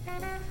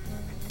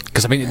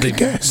 Because I mean,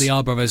 they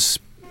are brothers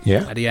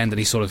at the end, and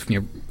he's sort of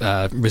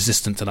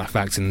resistant to that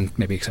fact and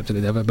maybe accepted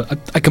it ever. But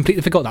I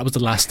completely forgot that was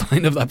the last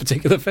line of that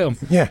particular film.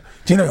 Yeah.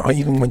 Do you know, I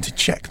even went to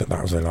check that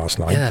was the last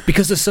line. Yeah,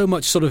 because there's so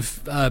much sort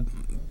of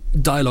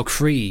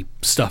dialogue-free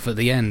stuff at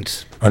the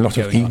end. A lot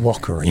of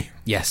Ewokery.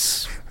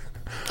 Yes.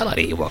 I like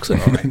Ewoks.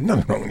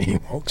 Nothing wrong with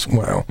Ewoks.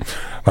 Well,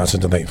 that's a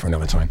debate for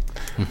another time.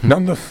 Mm-hmm.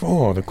 Number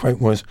 4, the quote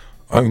was,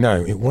 "Oh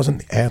no, it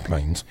wasn't the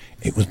airplanes.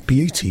 It was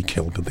beauty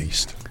killed the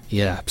beast."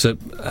 Yeah, so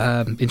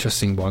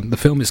interesting one. The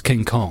film is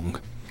King Kong.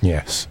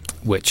 Yes.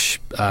 Which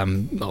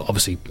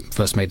obviously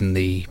first made in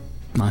the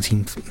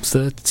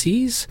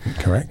 1930s.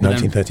 Correct,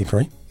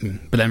 1933.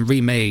 But then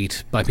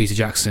remade by Peter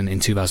Jackson in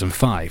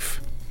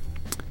 2005.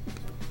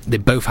 They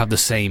both have the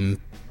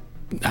same...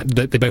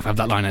 They both have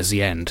that line as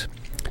the end.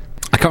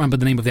 I can't remember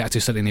the name of the actor who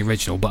said it in the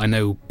original, but I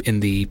know in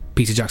the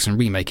Peter Jackson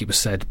remake it was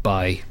said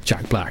by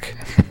Jack Black.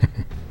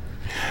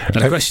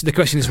 Now the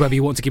question is whether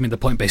you want to give me the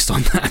point based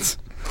on that.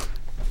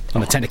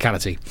 On a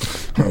technicality.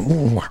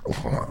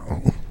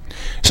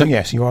 So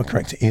yes, you are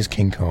correct. It is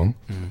King Kong.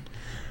 Mm.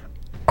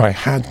 I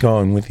had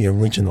gone with the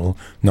original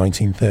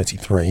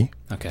 1933.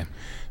 Okay.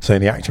 So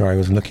the actor I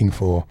was looking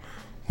for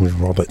was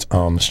Robert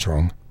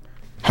Armstrong.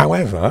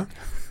 However,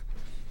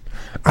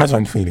 as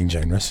I'm feeling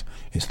generous,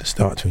 it's the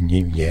start to a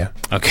new year.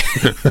 Okay.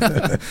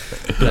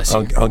 Bless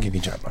you. I'll give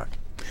you Jack Black.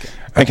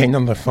 Okay,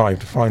 number 5,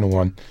 the final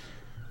one.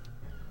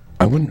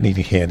 I wouldn't leave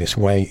you here this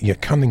way. You're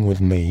coming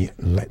with me.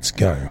 Let's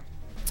go.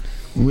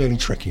 Really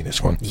tricky,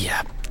 this one.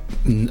 Yeah.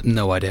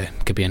 No idea.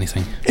 Could be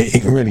anything.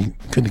 It really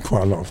could be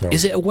quite a lot of films.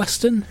 Is it a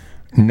Western?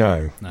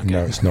 No. Okay.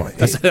 No, it's not.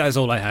 That's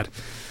all I had.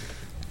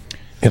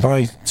 If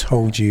I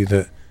told you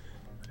that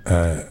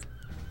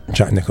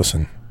Jack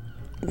Nicholson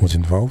was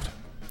involved?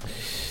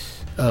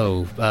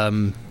 I've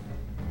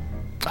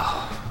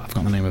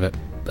forgotten the name of it.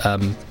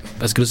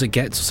 As Good as It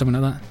Gets or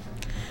something like that?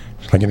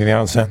 Shall I give you the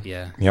answer?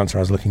 Yeah. The answer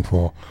I was looking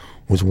for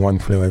was One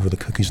Flew Over the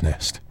Cuckoo's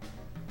Nest.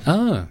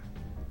 Oh.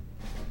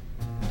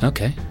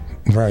 Okay.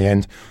 Very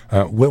end.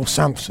 Will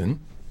Sampson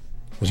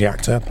was the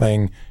actor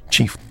playing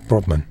Chief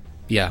Brodman.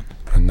 Yeah.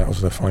 And that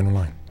was the final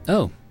line.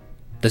 Oh.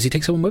 Does he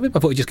take someone with him? I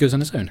thought he just goes on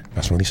his own.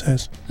 That's what he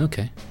says.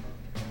 Okay.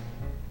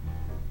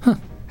 Huh.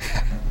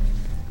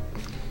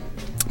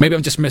 Maybe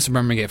I'm just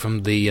misremembering it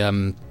from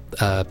the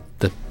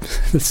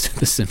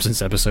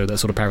Simpsons episode, that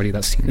sort of parody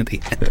that scene at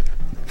the end.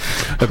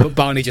 But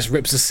Barney just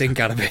rips the sink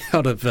out of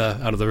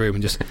the room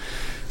and just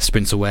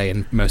sprints away,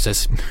 and Mo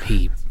says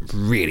he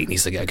really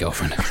needs to get a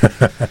girlfriend.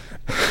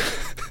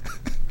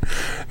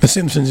 The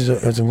Simpsons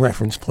is a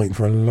reference point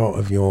for a lot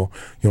of your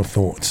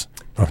thoughts,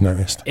 I've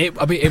noticed.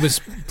 It was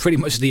pretty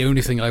much the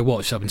only thing I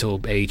watched up until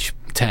age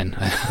 10,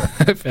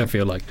 I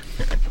feel like.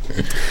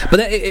 But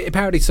it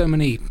parodied so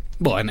many,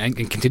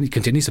 and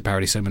continues to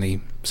parody so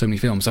many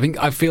films.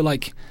 I feel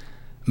like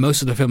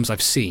most of the films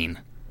I've seen,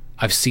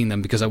 I've seen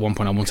them because at one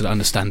point I wanted to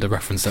understand the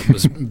reference that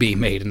was being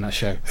made in that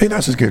show. Hey,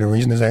 that's as good a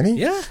reason as any.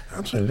 Yeah,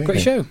 absolutely.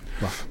 Great show.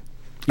 Well,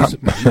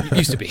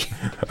 used to be.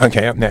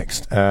 Okay, up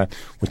next, we're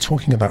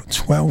talking about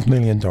 $12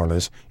 million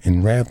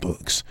in rare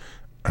books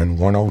and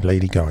one old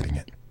lady guarding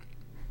it.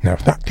 Now,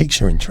 if that piques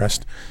your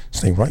interest,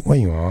 stay right where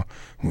you are,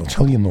 and we'll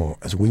tell you more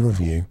as we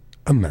review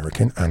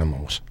American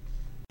Animals.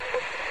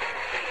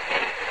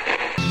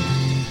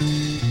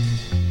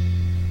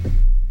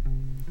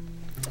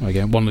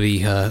 Again, one of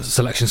the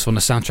selections from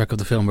the soundtrack of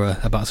the film we're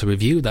about to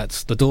review.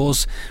 That's The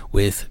Doors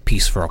with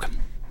Peace Frog.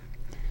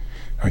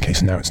 Okay,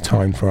 so now it's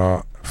time for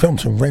our film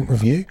to rent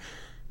review,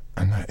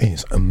 and that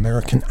is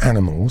American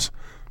Animals,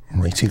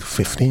 rated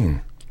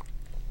 15.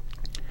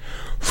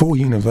 4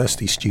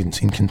 university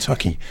students in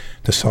Kentucky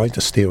decide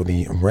to steal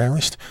the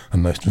rarest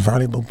and most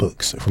valuable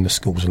books from the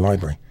school's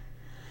library.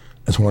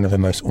 As one of the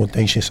most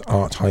audacious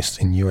art heists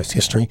in US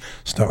history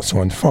starts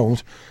to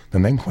unfold, the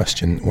men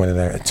question whether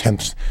their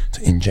attempts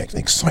to inject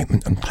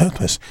excitement and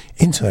purpose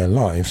into their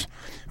lives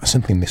are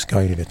simply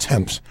misguided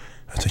attempts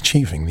at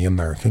achieving the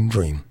American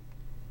dream.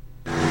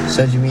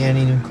 So did you meet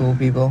any new cool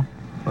people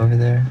over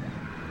there?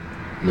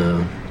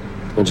 No.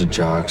 Bunch of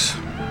jocks.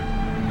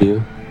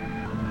 You?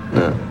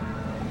 No.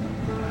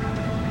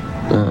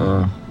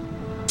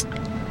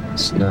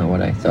 It's not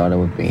what I thought it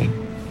would be.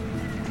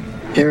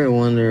 You ever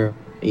wonder if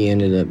he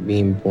ended up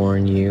being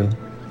born you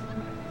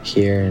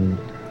here and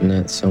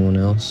not someone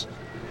else?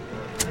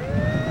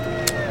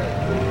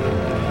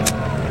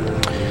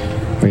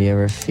 Or you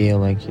ever feel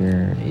like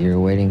you're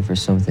waiting for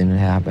something to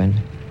happen,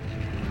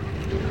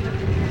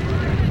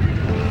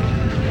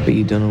 but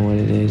you don't know what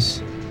it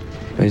is?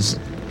 It's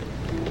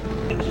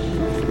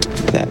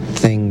that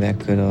thing that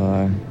could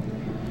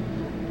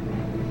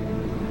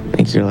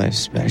make your life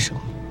special.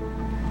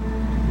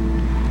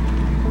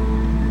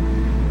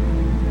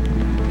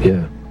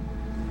 Yeah.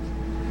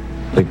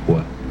 Like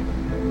what?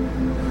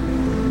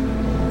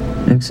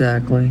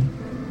 Exactly.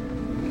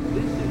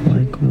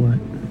 Like what?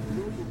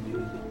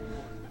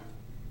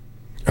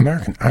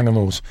 American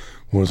Animals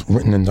was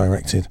written and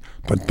directed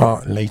by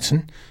Bart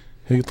Layton,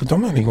 who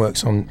predominantly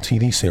works on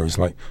TV series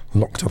like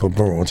Locked Up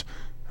Abroad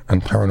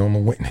and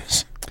Paranormal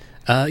Witness.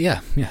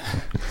 Yeah.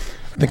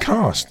 The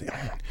cast,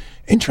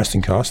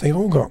 interesting cast. They've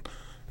all got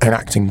an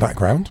acting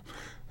background,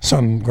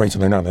 some greater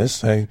than others.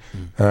 So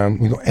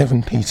we've got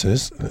Evan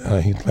Peters,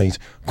 who played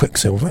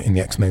Quicksilver in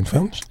the X-Men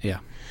films.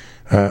 Yeah.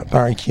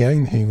 Barry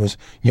Keoghan, who was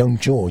young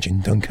George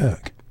in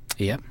Dunkirk.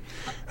 Yeah.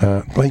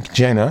 Blake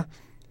Jenner,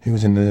 who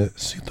was in the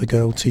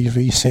Supergirl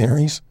TV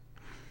series,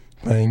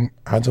 playing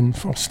Adam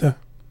Foster.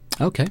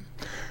 Okay.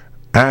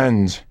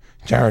 And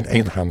Jared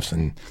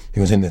Abrahamson,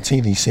 who was in the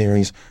TV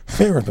series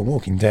Fear of the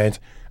Walking Dead,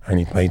 and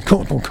he played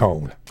Corporal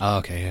Cole. Oh,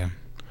 okay, yeah.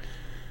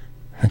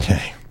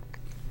 Okay.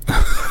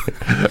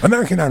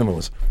 American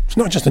Animals. It's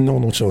not just a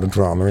normal sort of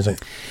drama, is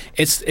it?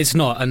 It's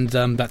not, and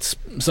that's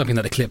something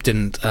that the clip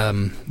didn't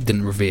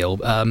reveal.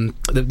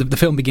 The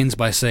film begins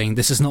by saying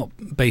this is not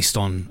based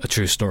on a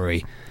true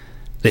story.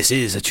 This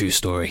is a true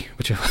story,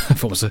 which I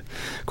thought was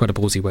quite a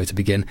ballsy way to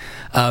begin.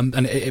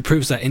 And it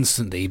proves that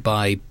instantly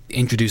by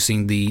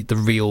introducing the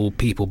real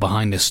people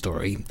behind this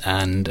story,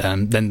 and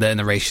then their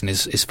narration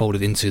is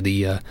folded into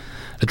the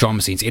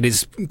drama scenes. It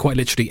is quite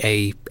literally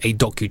a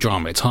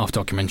docudrama. It's half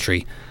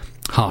documentary,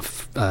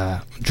 half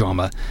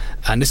drama.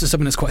 And this is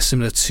something that's quite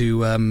similar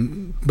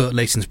to Burt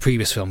Layton's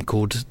previous film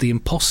called The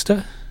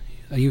Imposter.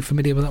 Are you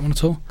familiar with that one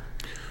at all?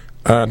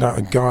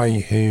 That guy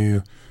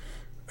who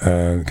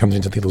comes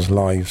into people's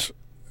lives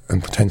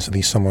and pretends to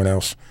be someone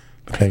else,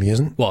 but clearly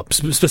isn't. Well,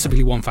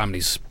 specifically one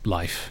family's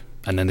life,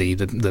 and then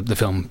the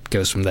film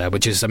goes from there.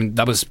 Which is,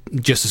 that was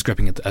just as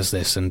gripping as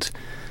this, and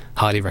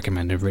highly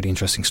recommended. Really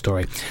interesting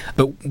story.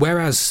 But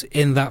whereas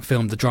in that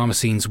film the drama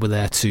scenes were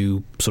there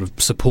to sort of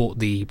support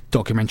the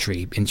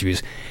documentary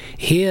interviews,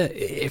 here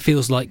it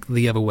feels like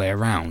the other way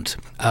around,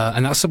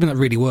 and that's something that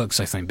really works,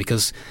 I think,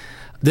 because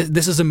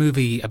this is a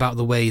movie about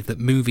the way that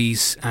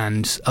movies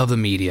and other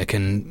media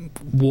can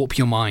warp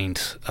your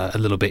mind a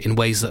little bit in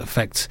ways that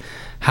affect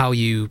how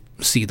you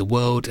see the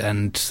world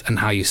and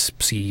how you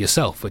see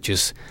yourself, which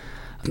is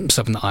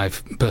something that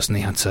I've personally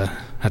had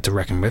to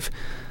reckon with.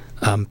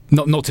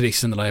 Not to the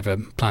extent that I ever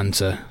plan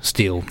to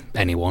steal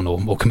anyone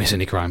or commit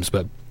any crimes,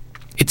 but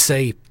it's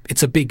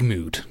a big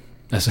mood,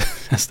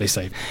 as they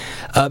say.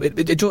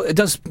 It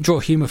does draw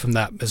humour from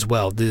that as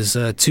well. There's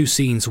 2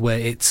 scenes where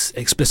it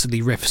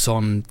explicitly riffs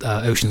on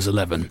Ocean's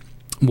 11.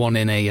 One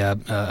in a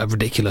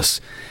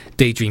ridiculous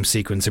daydream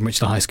sequence in which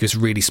the heist goes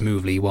really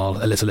smoothly while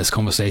a little less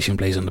conversation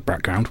plays in the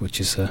background, which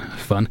is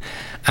fun.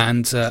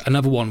 And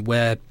another one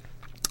where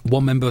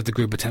one member of the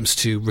group attempts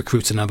to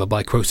recruit another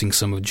by quoting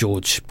some of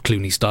George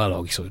Clooney's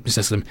dialogue. So he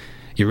says to them,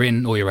 "You're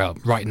in or you're out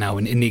right now,"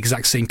 in the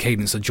exact same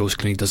cadence that George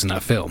Clooney does in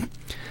that film.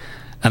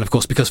 And of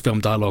course, because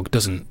film dialogue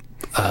doesn't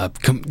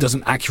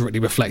accurately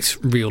reflect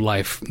real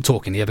life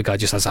talking, the other guy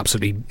just has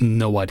absolutely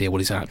no idea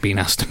what he's being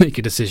asked to make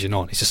a decision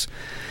on. He's just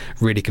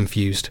really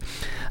confused.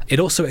 It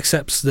also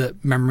accepts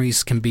that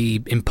memories can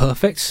be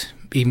imperfect,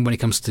 even when it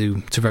comes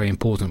to very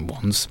important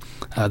ones.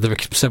 There are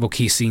several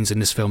key scenes in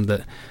this film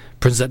that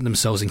present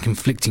themselves in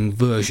conflicting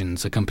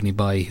versions, accompanied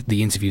by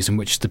the interviews in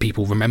which the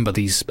people remember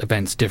these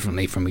events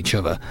differently from each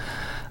other.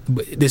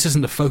 This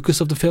isn't the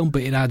focus of the film,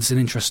 but it adds an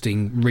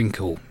interesting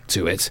wrinkle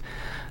to it,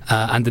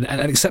 and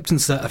an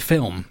acceptance that a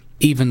film,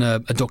 even a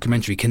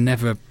documentary, can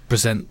never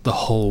present the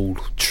whole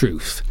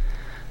truth.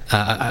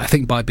 I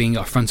think by being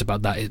upfront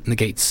about that, it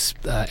negates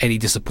any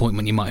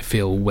disappointment you might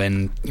feel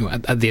when,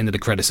 at the end of the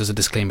credits, there's a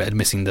disclaimer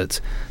admitting that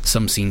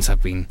some scenes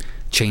have been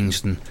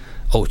changed and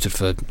altered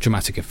for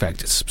dramatic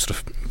effect. It's sort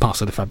of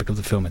part of the fabric of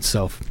the film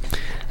itself.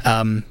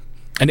 And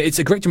it's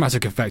a great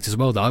dramatic effect as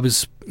well, though. I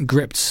was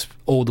gripped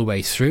all the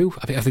way through.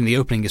 I think the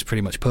opening is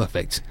pretty much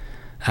perfect,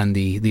 and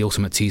the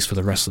ultimate tease for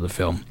the rest of the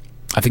film.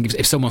 I think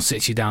if someone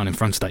sits you down in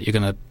front of that, you're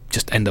going to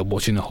just end up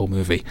watching the whole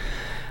movie.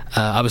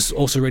 I was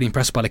also really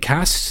impressed by the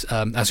cast,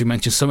 as we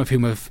mentioned, some of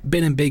whom have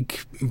been in big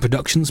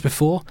productions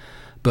before,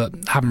 but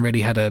haven't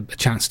really had a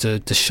chance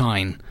to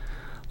shine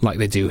like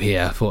they do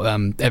here. For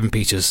Evan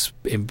Peters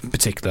in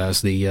particular,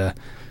 as the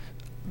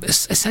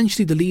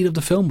essentially the lead of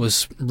the film,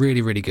 was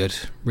really, really good,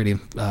 really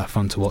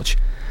fun to watch.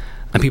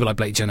 And people like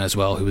Blake Jenner as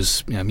well, who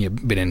has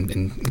been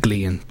in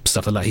Glee and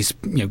stuff like that. He's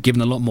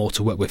given a lot more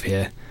to work with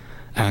here,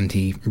 and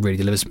he really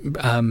delivers.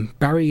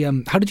 Barry,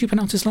 how did you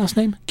pronounce his last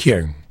name?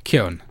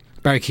 Keoghan.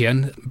 Barry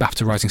Keoghan,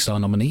 BAFTA Rising Star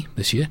nominee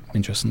this year,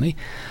 interestingly,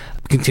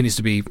 continues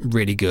to be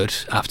really good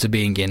after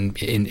being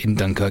in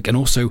Dunkirk, and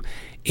also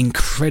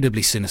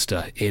incredibly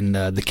sinister in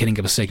The Killing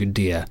of a Sacred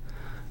Deer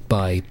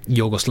by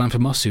Yorgos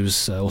Lanthimos,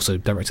 who's also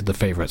directed The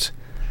Favourite.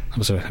 That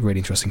was a really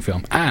interesting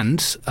film. And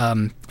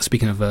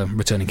speaking of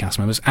returning cast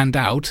members, Ann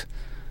Dowd,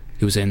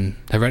 who was in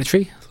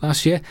Hereditary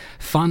last year,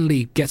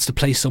 finally gets to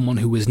play someone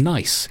who is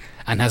nice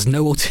and has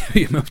no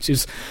ulterior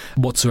motives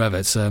whatsoever.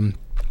 It's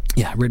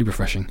really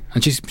refreshing,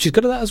 and she's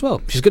good at that as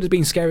well. She's good at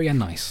being scary and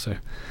nice. So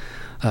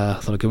I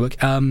thought it could work.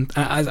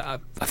 I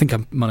think I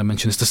might have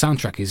mentioned this. The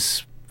soundtrack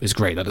is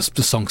great.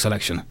 The song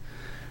selection,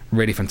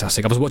 really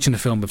fantastic. I was watching the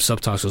film with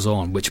subtitles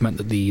on, which meant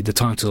that the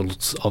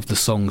titles of the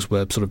songs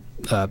were sort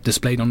of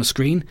displayed on the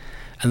screen,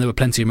 and there were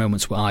plenty of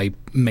moments where I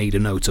made a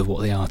note of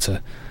what they are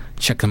to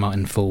check them out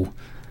in full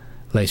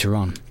later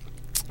on.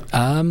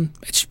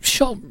 It's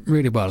shot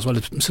really well as well.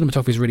 The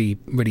cinematography is really,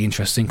 really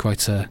interesting.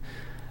 Quite a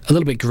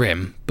little bit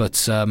grim,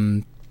 but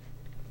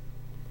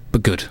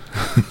good.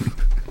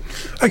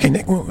 Okay,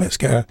 Nick, well, let's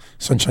get a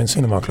Sunshine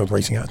Cinema Club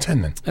rating out of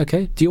 10 then.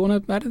 Okay, do you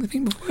want to add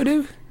anything before I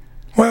do?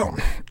 Well,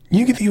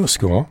 you give your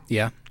score.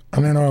 Yeah.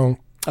 And then I'll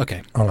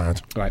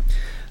add. Right.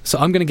 So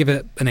I'm going to give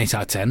it an 8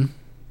 out of 10.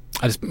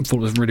 I just thought it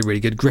was really, really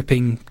good.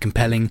 Gripping,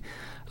 compelling,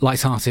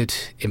 light-hearted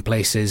in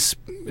places,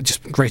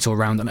 just great all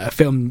round. And a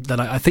film that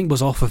I think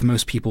was off of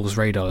most people's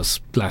radars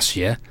last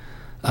year.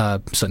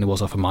 Certainly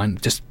was off of mine.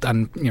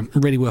 And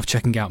really worth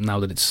checking out now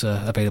that it's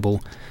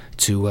available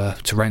to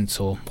rent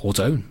or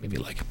to own, if you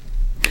like.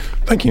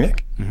 Thank you,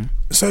 Nick. Mm-hmm.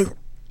 So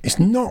it's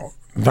not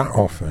that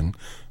often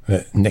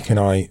that Nick and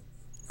I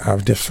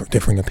have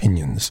differing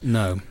opinions.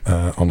 No.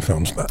 On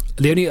films, but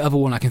the only other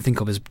one I can think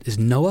of is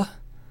Noah.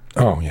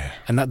 Oh yeah,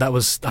 and that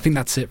was, I think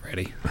that's it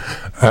really.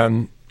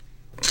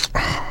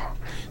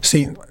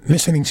 See,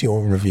 listening to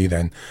your review,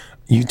 then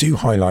you do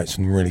highlight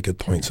some really good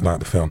points about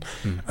the film,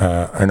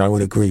 and I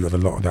would agree with a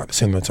lot of that. The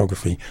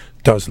cinematography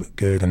does look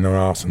good, and there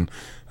are some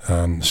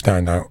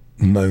standout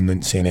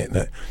moments in it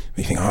that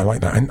you think, oh, I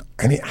like that,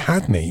 and it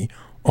had me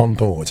on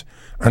board.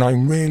 And I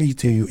really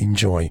do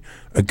enjoy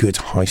a good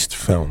heist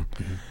film.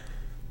 Mm-hmm.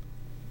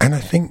 And I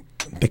think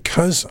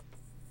because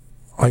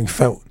I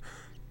felt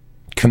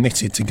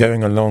committed to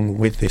going along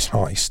with this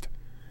heist,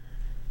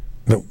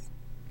 that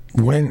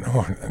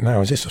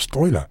now is this a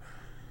spoiler?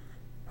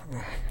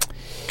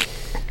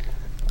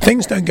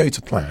 Things don't go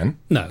to plan.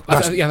 No,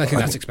 I think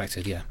that's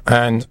expected, yeah.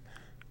 And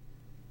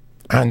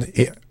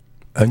it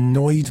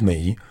annoyed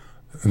me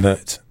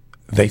that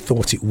they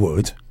thought it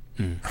would.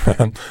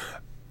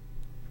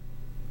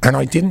 And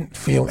I didn't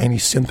feel any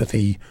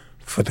sympathy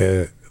for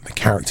the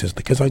characters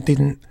because I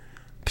didn't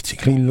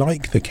particularly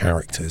like the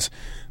characters.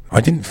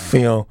 I didn't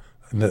feel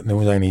that there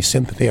was any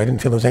sympathy. I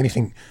didn't feel there was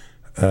anything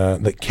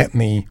that kept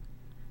me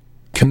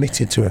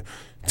committed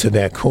to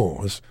their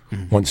cause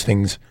once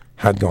things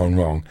had gone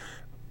wrong.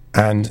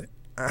 And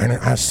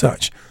as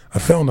such, a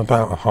film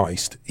about a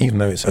heist, even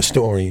though it's a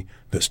story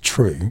that's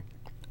true,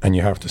 and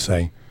you have to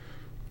say,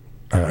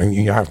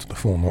 you have to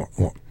perform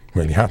what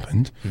really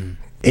happened.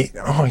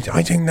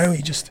 I don't know.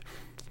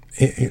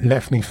 It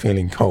left me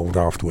feeling cold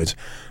afterwards,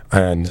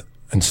 and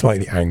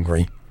slightly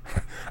angry,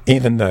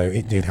 even though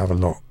it did have a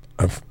lot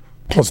of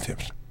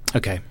positives.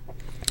 Okay.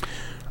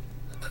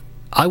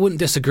 I wouldn't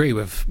disagree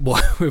with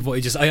what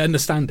you just. I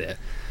understand it,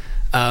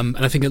 and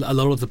I think a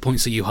lot of the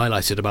points that you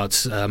highlighted about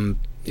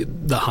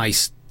the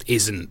heist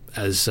isn't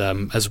as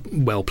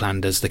well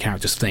planned as the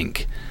characters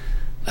think,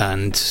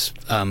 and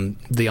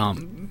they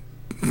aren't.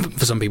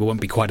 For some people,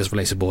 won't be quite as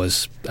relatable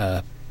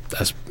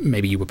as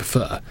maybe you would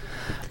prefer.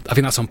 I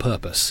think that's on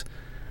purpose.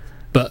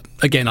 But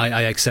again,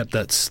 I accept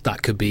that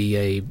could be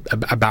a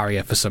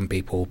barrier for some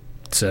people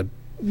to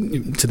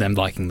them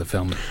liking the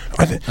film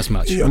as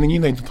much. I mean,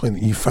 you made the point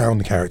that you found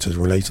the characters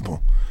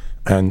relatable,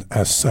 and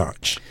as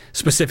such...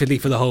 Specifically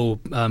for the whole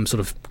sort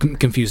of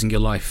confusing your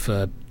life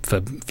for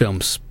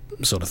films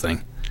sort of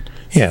thing.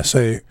 Yeah,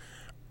 so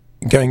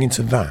going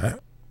into that,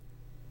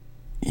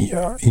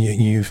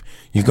 you've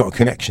got a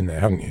connection there,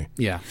 haven't you?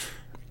 Yeah.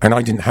 And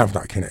I didn't have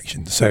that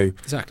connection, so...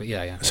 Exactly,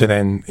 yeah. So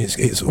then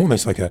it's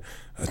almost like a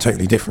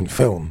totally different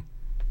film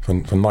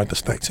from my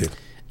perspective.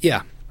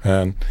 Yeah.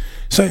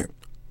 So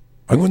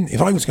I wouldn't,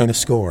 if I was going to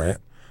score it,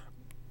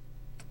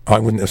 I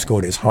wouldn't have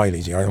scored it as highly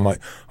as you.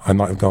 I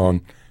might have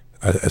gone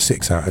a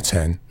 6 out of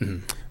 10.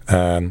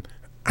 Mm-hmm.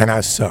 And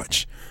as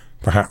such,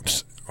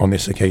 perhaps on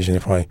this occasion,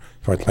 if I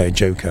play a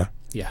joker,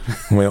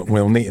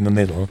 we'll meet in the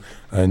middle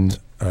and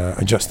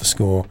adjust the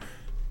score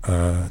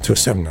to a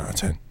 7 out of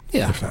 10.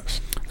 Yeah, if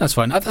that's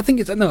fine. I think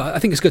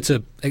it's good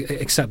to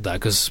accept that,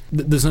 because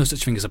there's no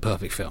such thing as a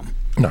perfect film.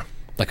 No.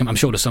 Like, I'm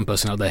sure there's some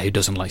person out there who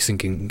doesn't like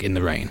Singing in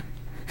the Rain.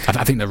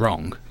 I think they're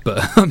wrong, but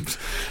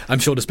I'm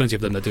sure there's plenty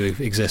of them that do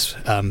exist,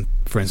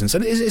 for instance.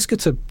 And it's good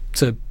to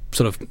sort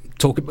of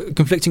talk.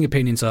 Conflicting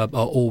opinions are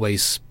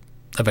always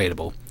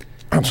available.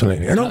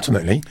 Absolutely. And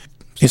ultimately,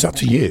 it's up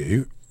to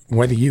you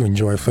whether you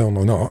enjoy a film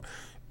or not,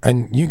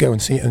 and you go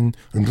and see it and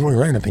draw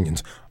your own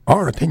opinions.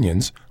 Our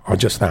opinions are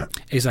just that.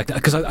 Exactly.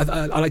 Because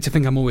I like to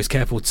think I'm always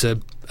careful to,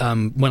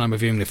 when I'm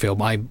reviewing the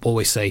film, I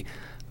always say,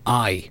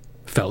 I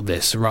felt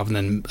this, rather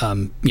than,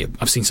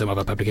 I've seen some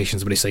other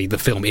publications where they say the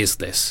film is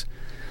this.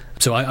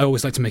 So I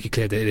always like to make it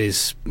clear that it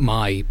is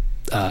my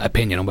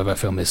opinion on whether a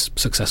film is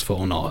successful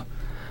or not.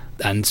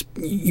 And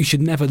you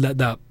should never let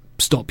that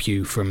stop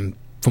you from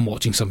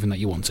watching something that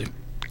you want to.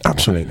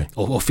 Absolutely.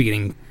 Or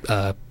feeling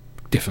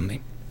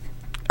differently.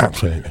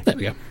 Absolutely. There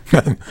we go.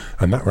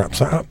 And that wraps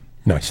that up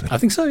nicely. I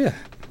think so, yeah.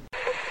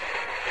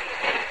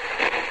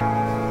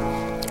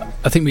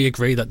 I think we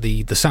agree that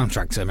the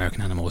soundtrack to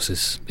American Animals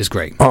is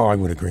great. Oh, I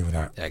would agree with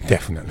that. Okay.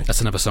 Definitely. That's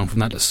another song from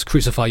that. That's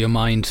Crucify Your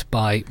Mind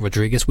by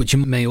Rodriguez, which you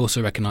may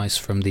also recognise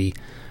from the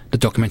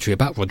documentary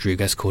about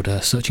Rodriguez called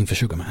Searching for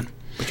Sugar Man,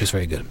 which is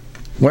very good.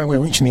 Well, we're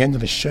reaching the end of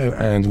the show,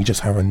 and we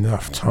just have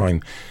enough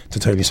time to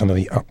tell you some of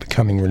the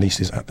upcoming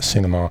releases at the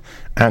cinema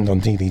and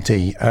on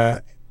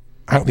DVD.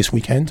 Out this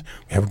weekend,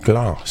 we have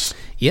Glass.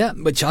 Yeah,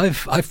 which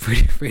I've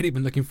really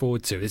been looking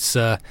forward to. It's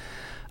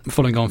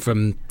following on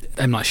from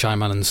M. Night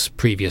Shyamalan's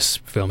previous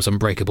films,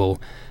 Unbreakable,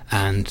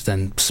 and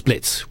then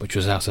Split, which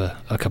was out a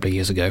couple of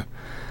years ago.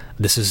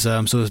 This is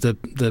sort of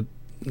the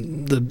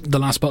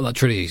last part of that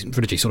trilogy,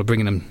 sort of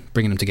bringing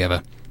them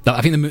together.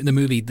 I think the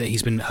movie that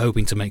he's been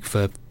hoping to make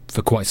for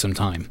quite some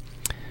time.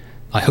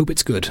 I hope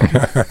it's good.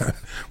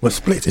 Well,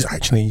 Split is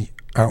actually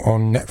out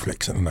on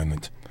Netflix at the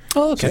moment.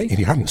 Oh, okay. So if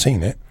you haven't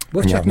seen it,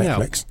 worth and you have checking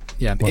Netflix,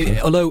 yeah.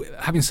 Although,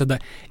 having said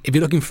that, if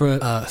you're looking for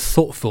a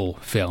thoughtful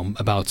film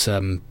about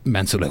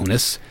mental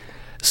illness,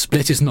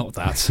 Split is not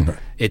that. No.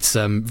 It's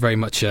very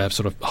much a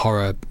sort of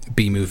horror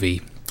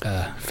B-movie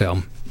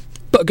film,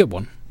 but a good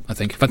one, I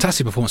think.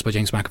 Fantastic performance by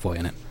James McAvoy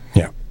in it.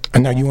 Yeah.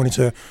 And now you wanted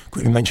to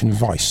quickly mention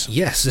Vice.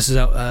 Yes, this is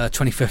out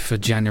 25th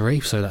of January,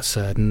 so that's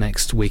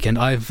next weekend.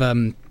 I've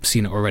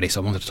seen it already,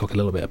 so I wanted to talk a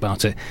little bit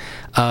about it.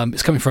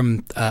 It's coming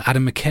from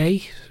Adam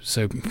McKay,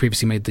 so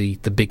previously made the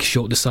Big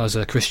Short. This stars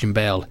Christian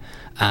Bale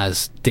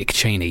as Dick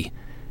Cheney.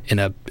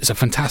 It's a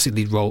fantastic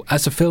lead role.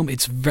 As a film,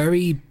 it's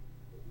very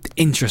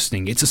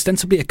interesting. It's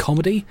ostensibly a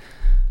comedy,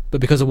 but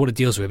because of what it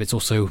deals with, it's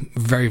also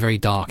very, very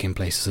dark in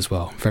places as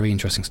well. Very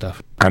interesting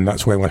stuff. And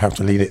that's where we'll have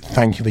to leave it.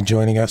 Thank you for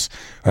joining us.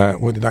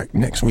 We'll be back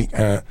next week.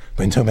 But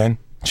until then,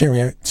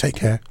 cheerio, take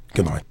care,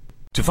 goodbye.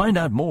 To find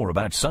out more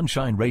about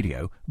Sunshine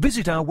Radio,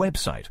 visit our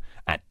website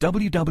at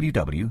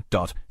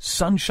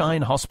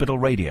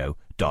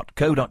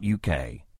www.sunshinehospitalradio.co.uk.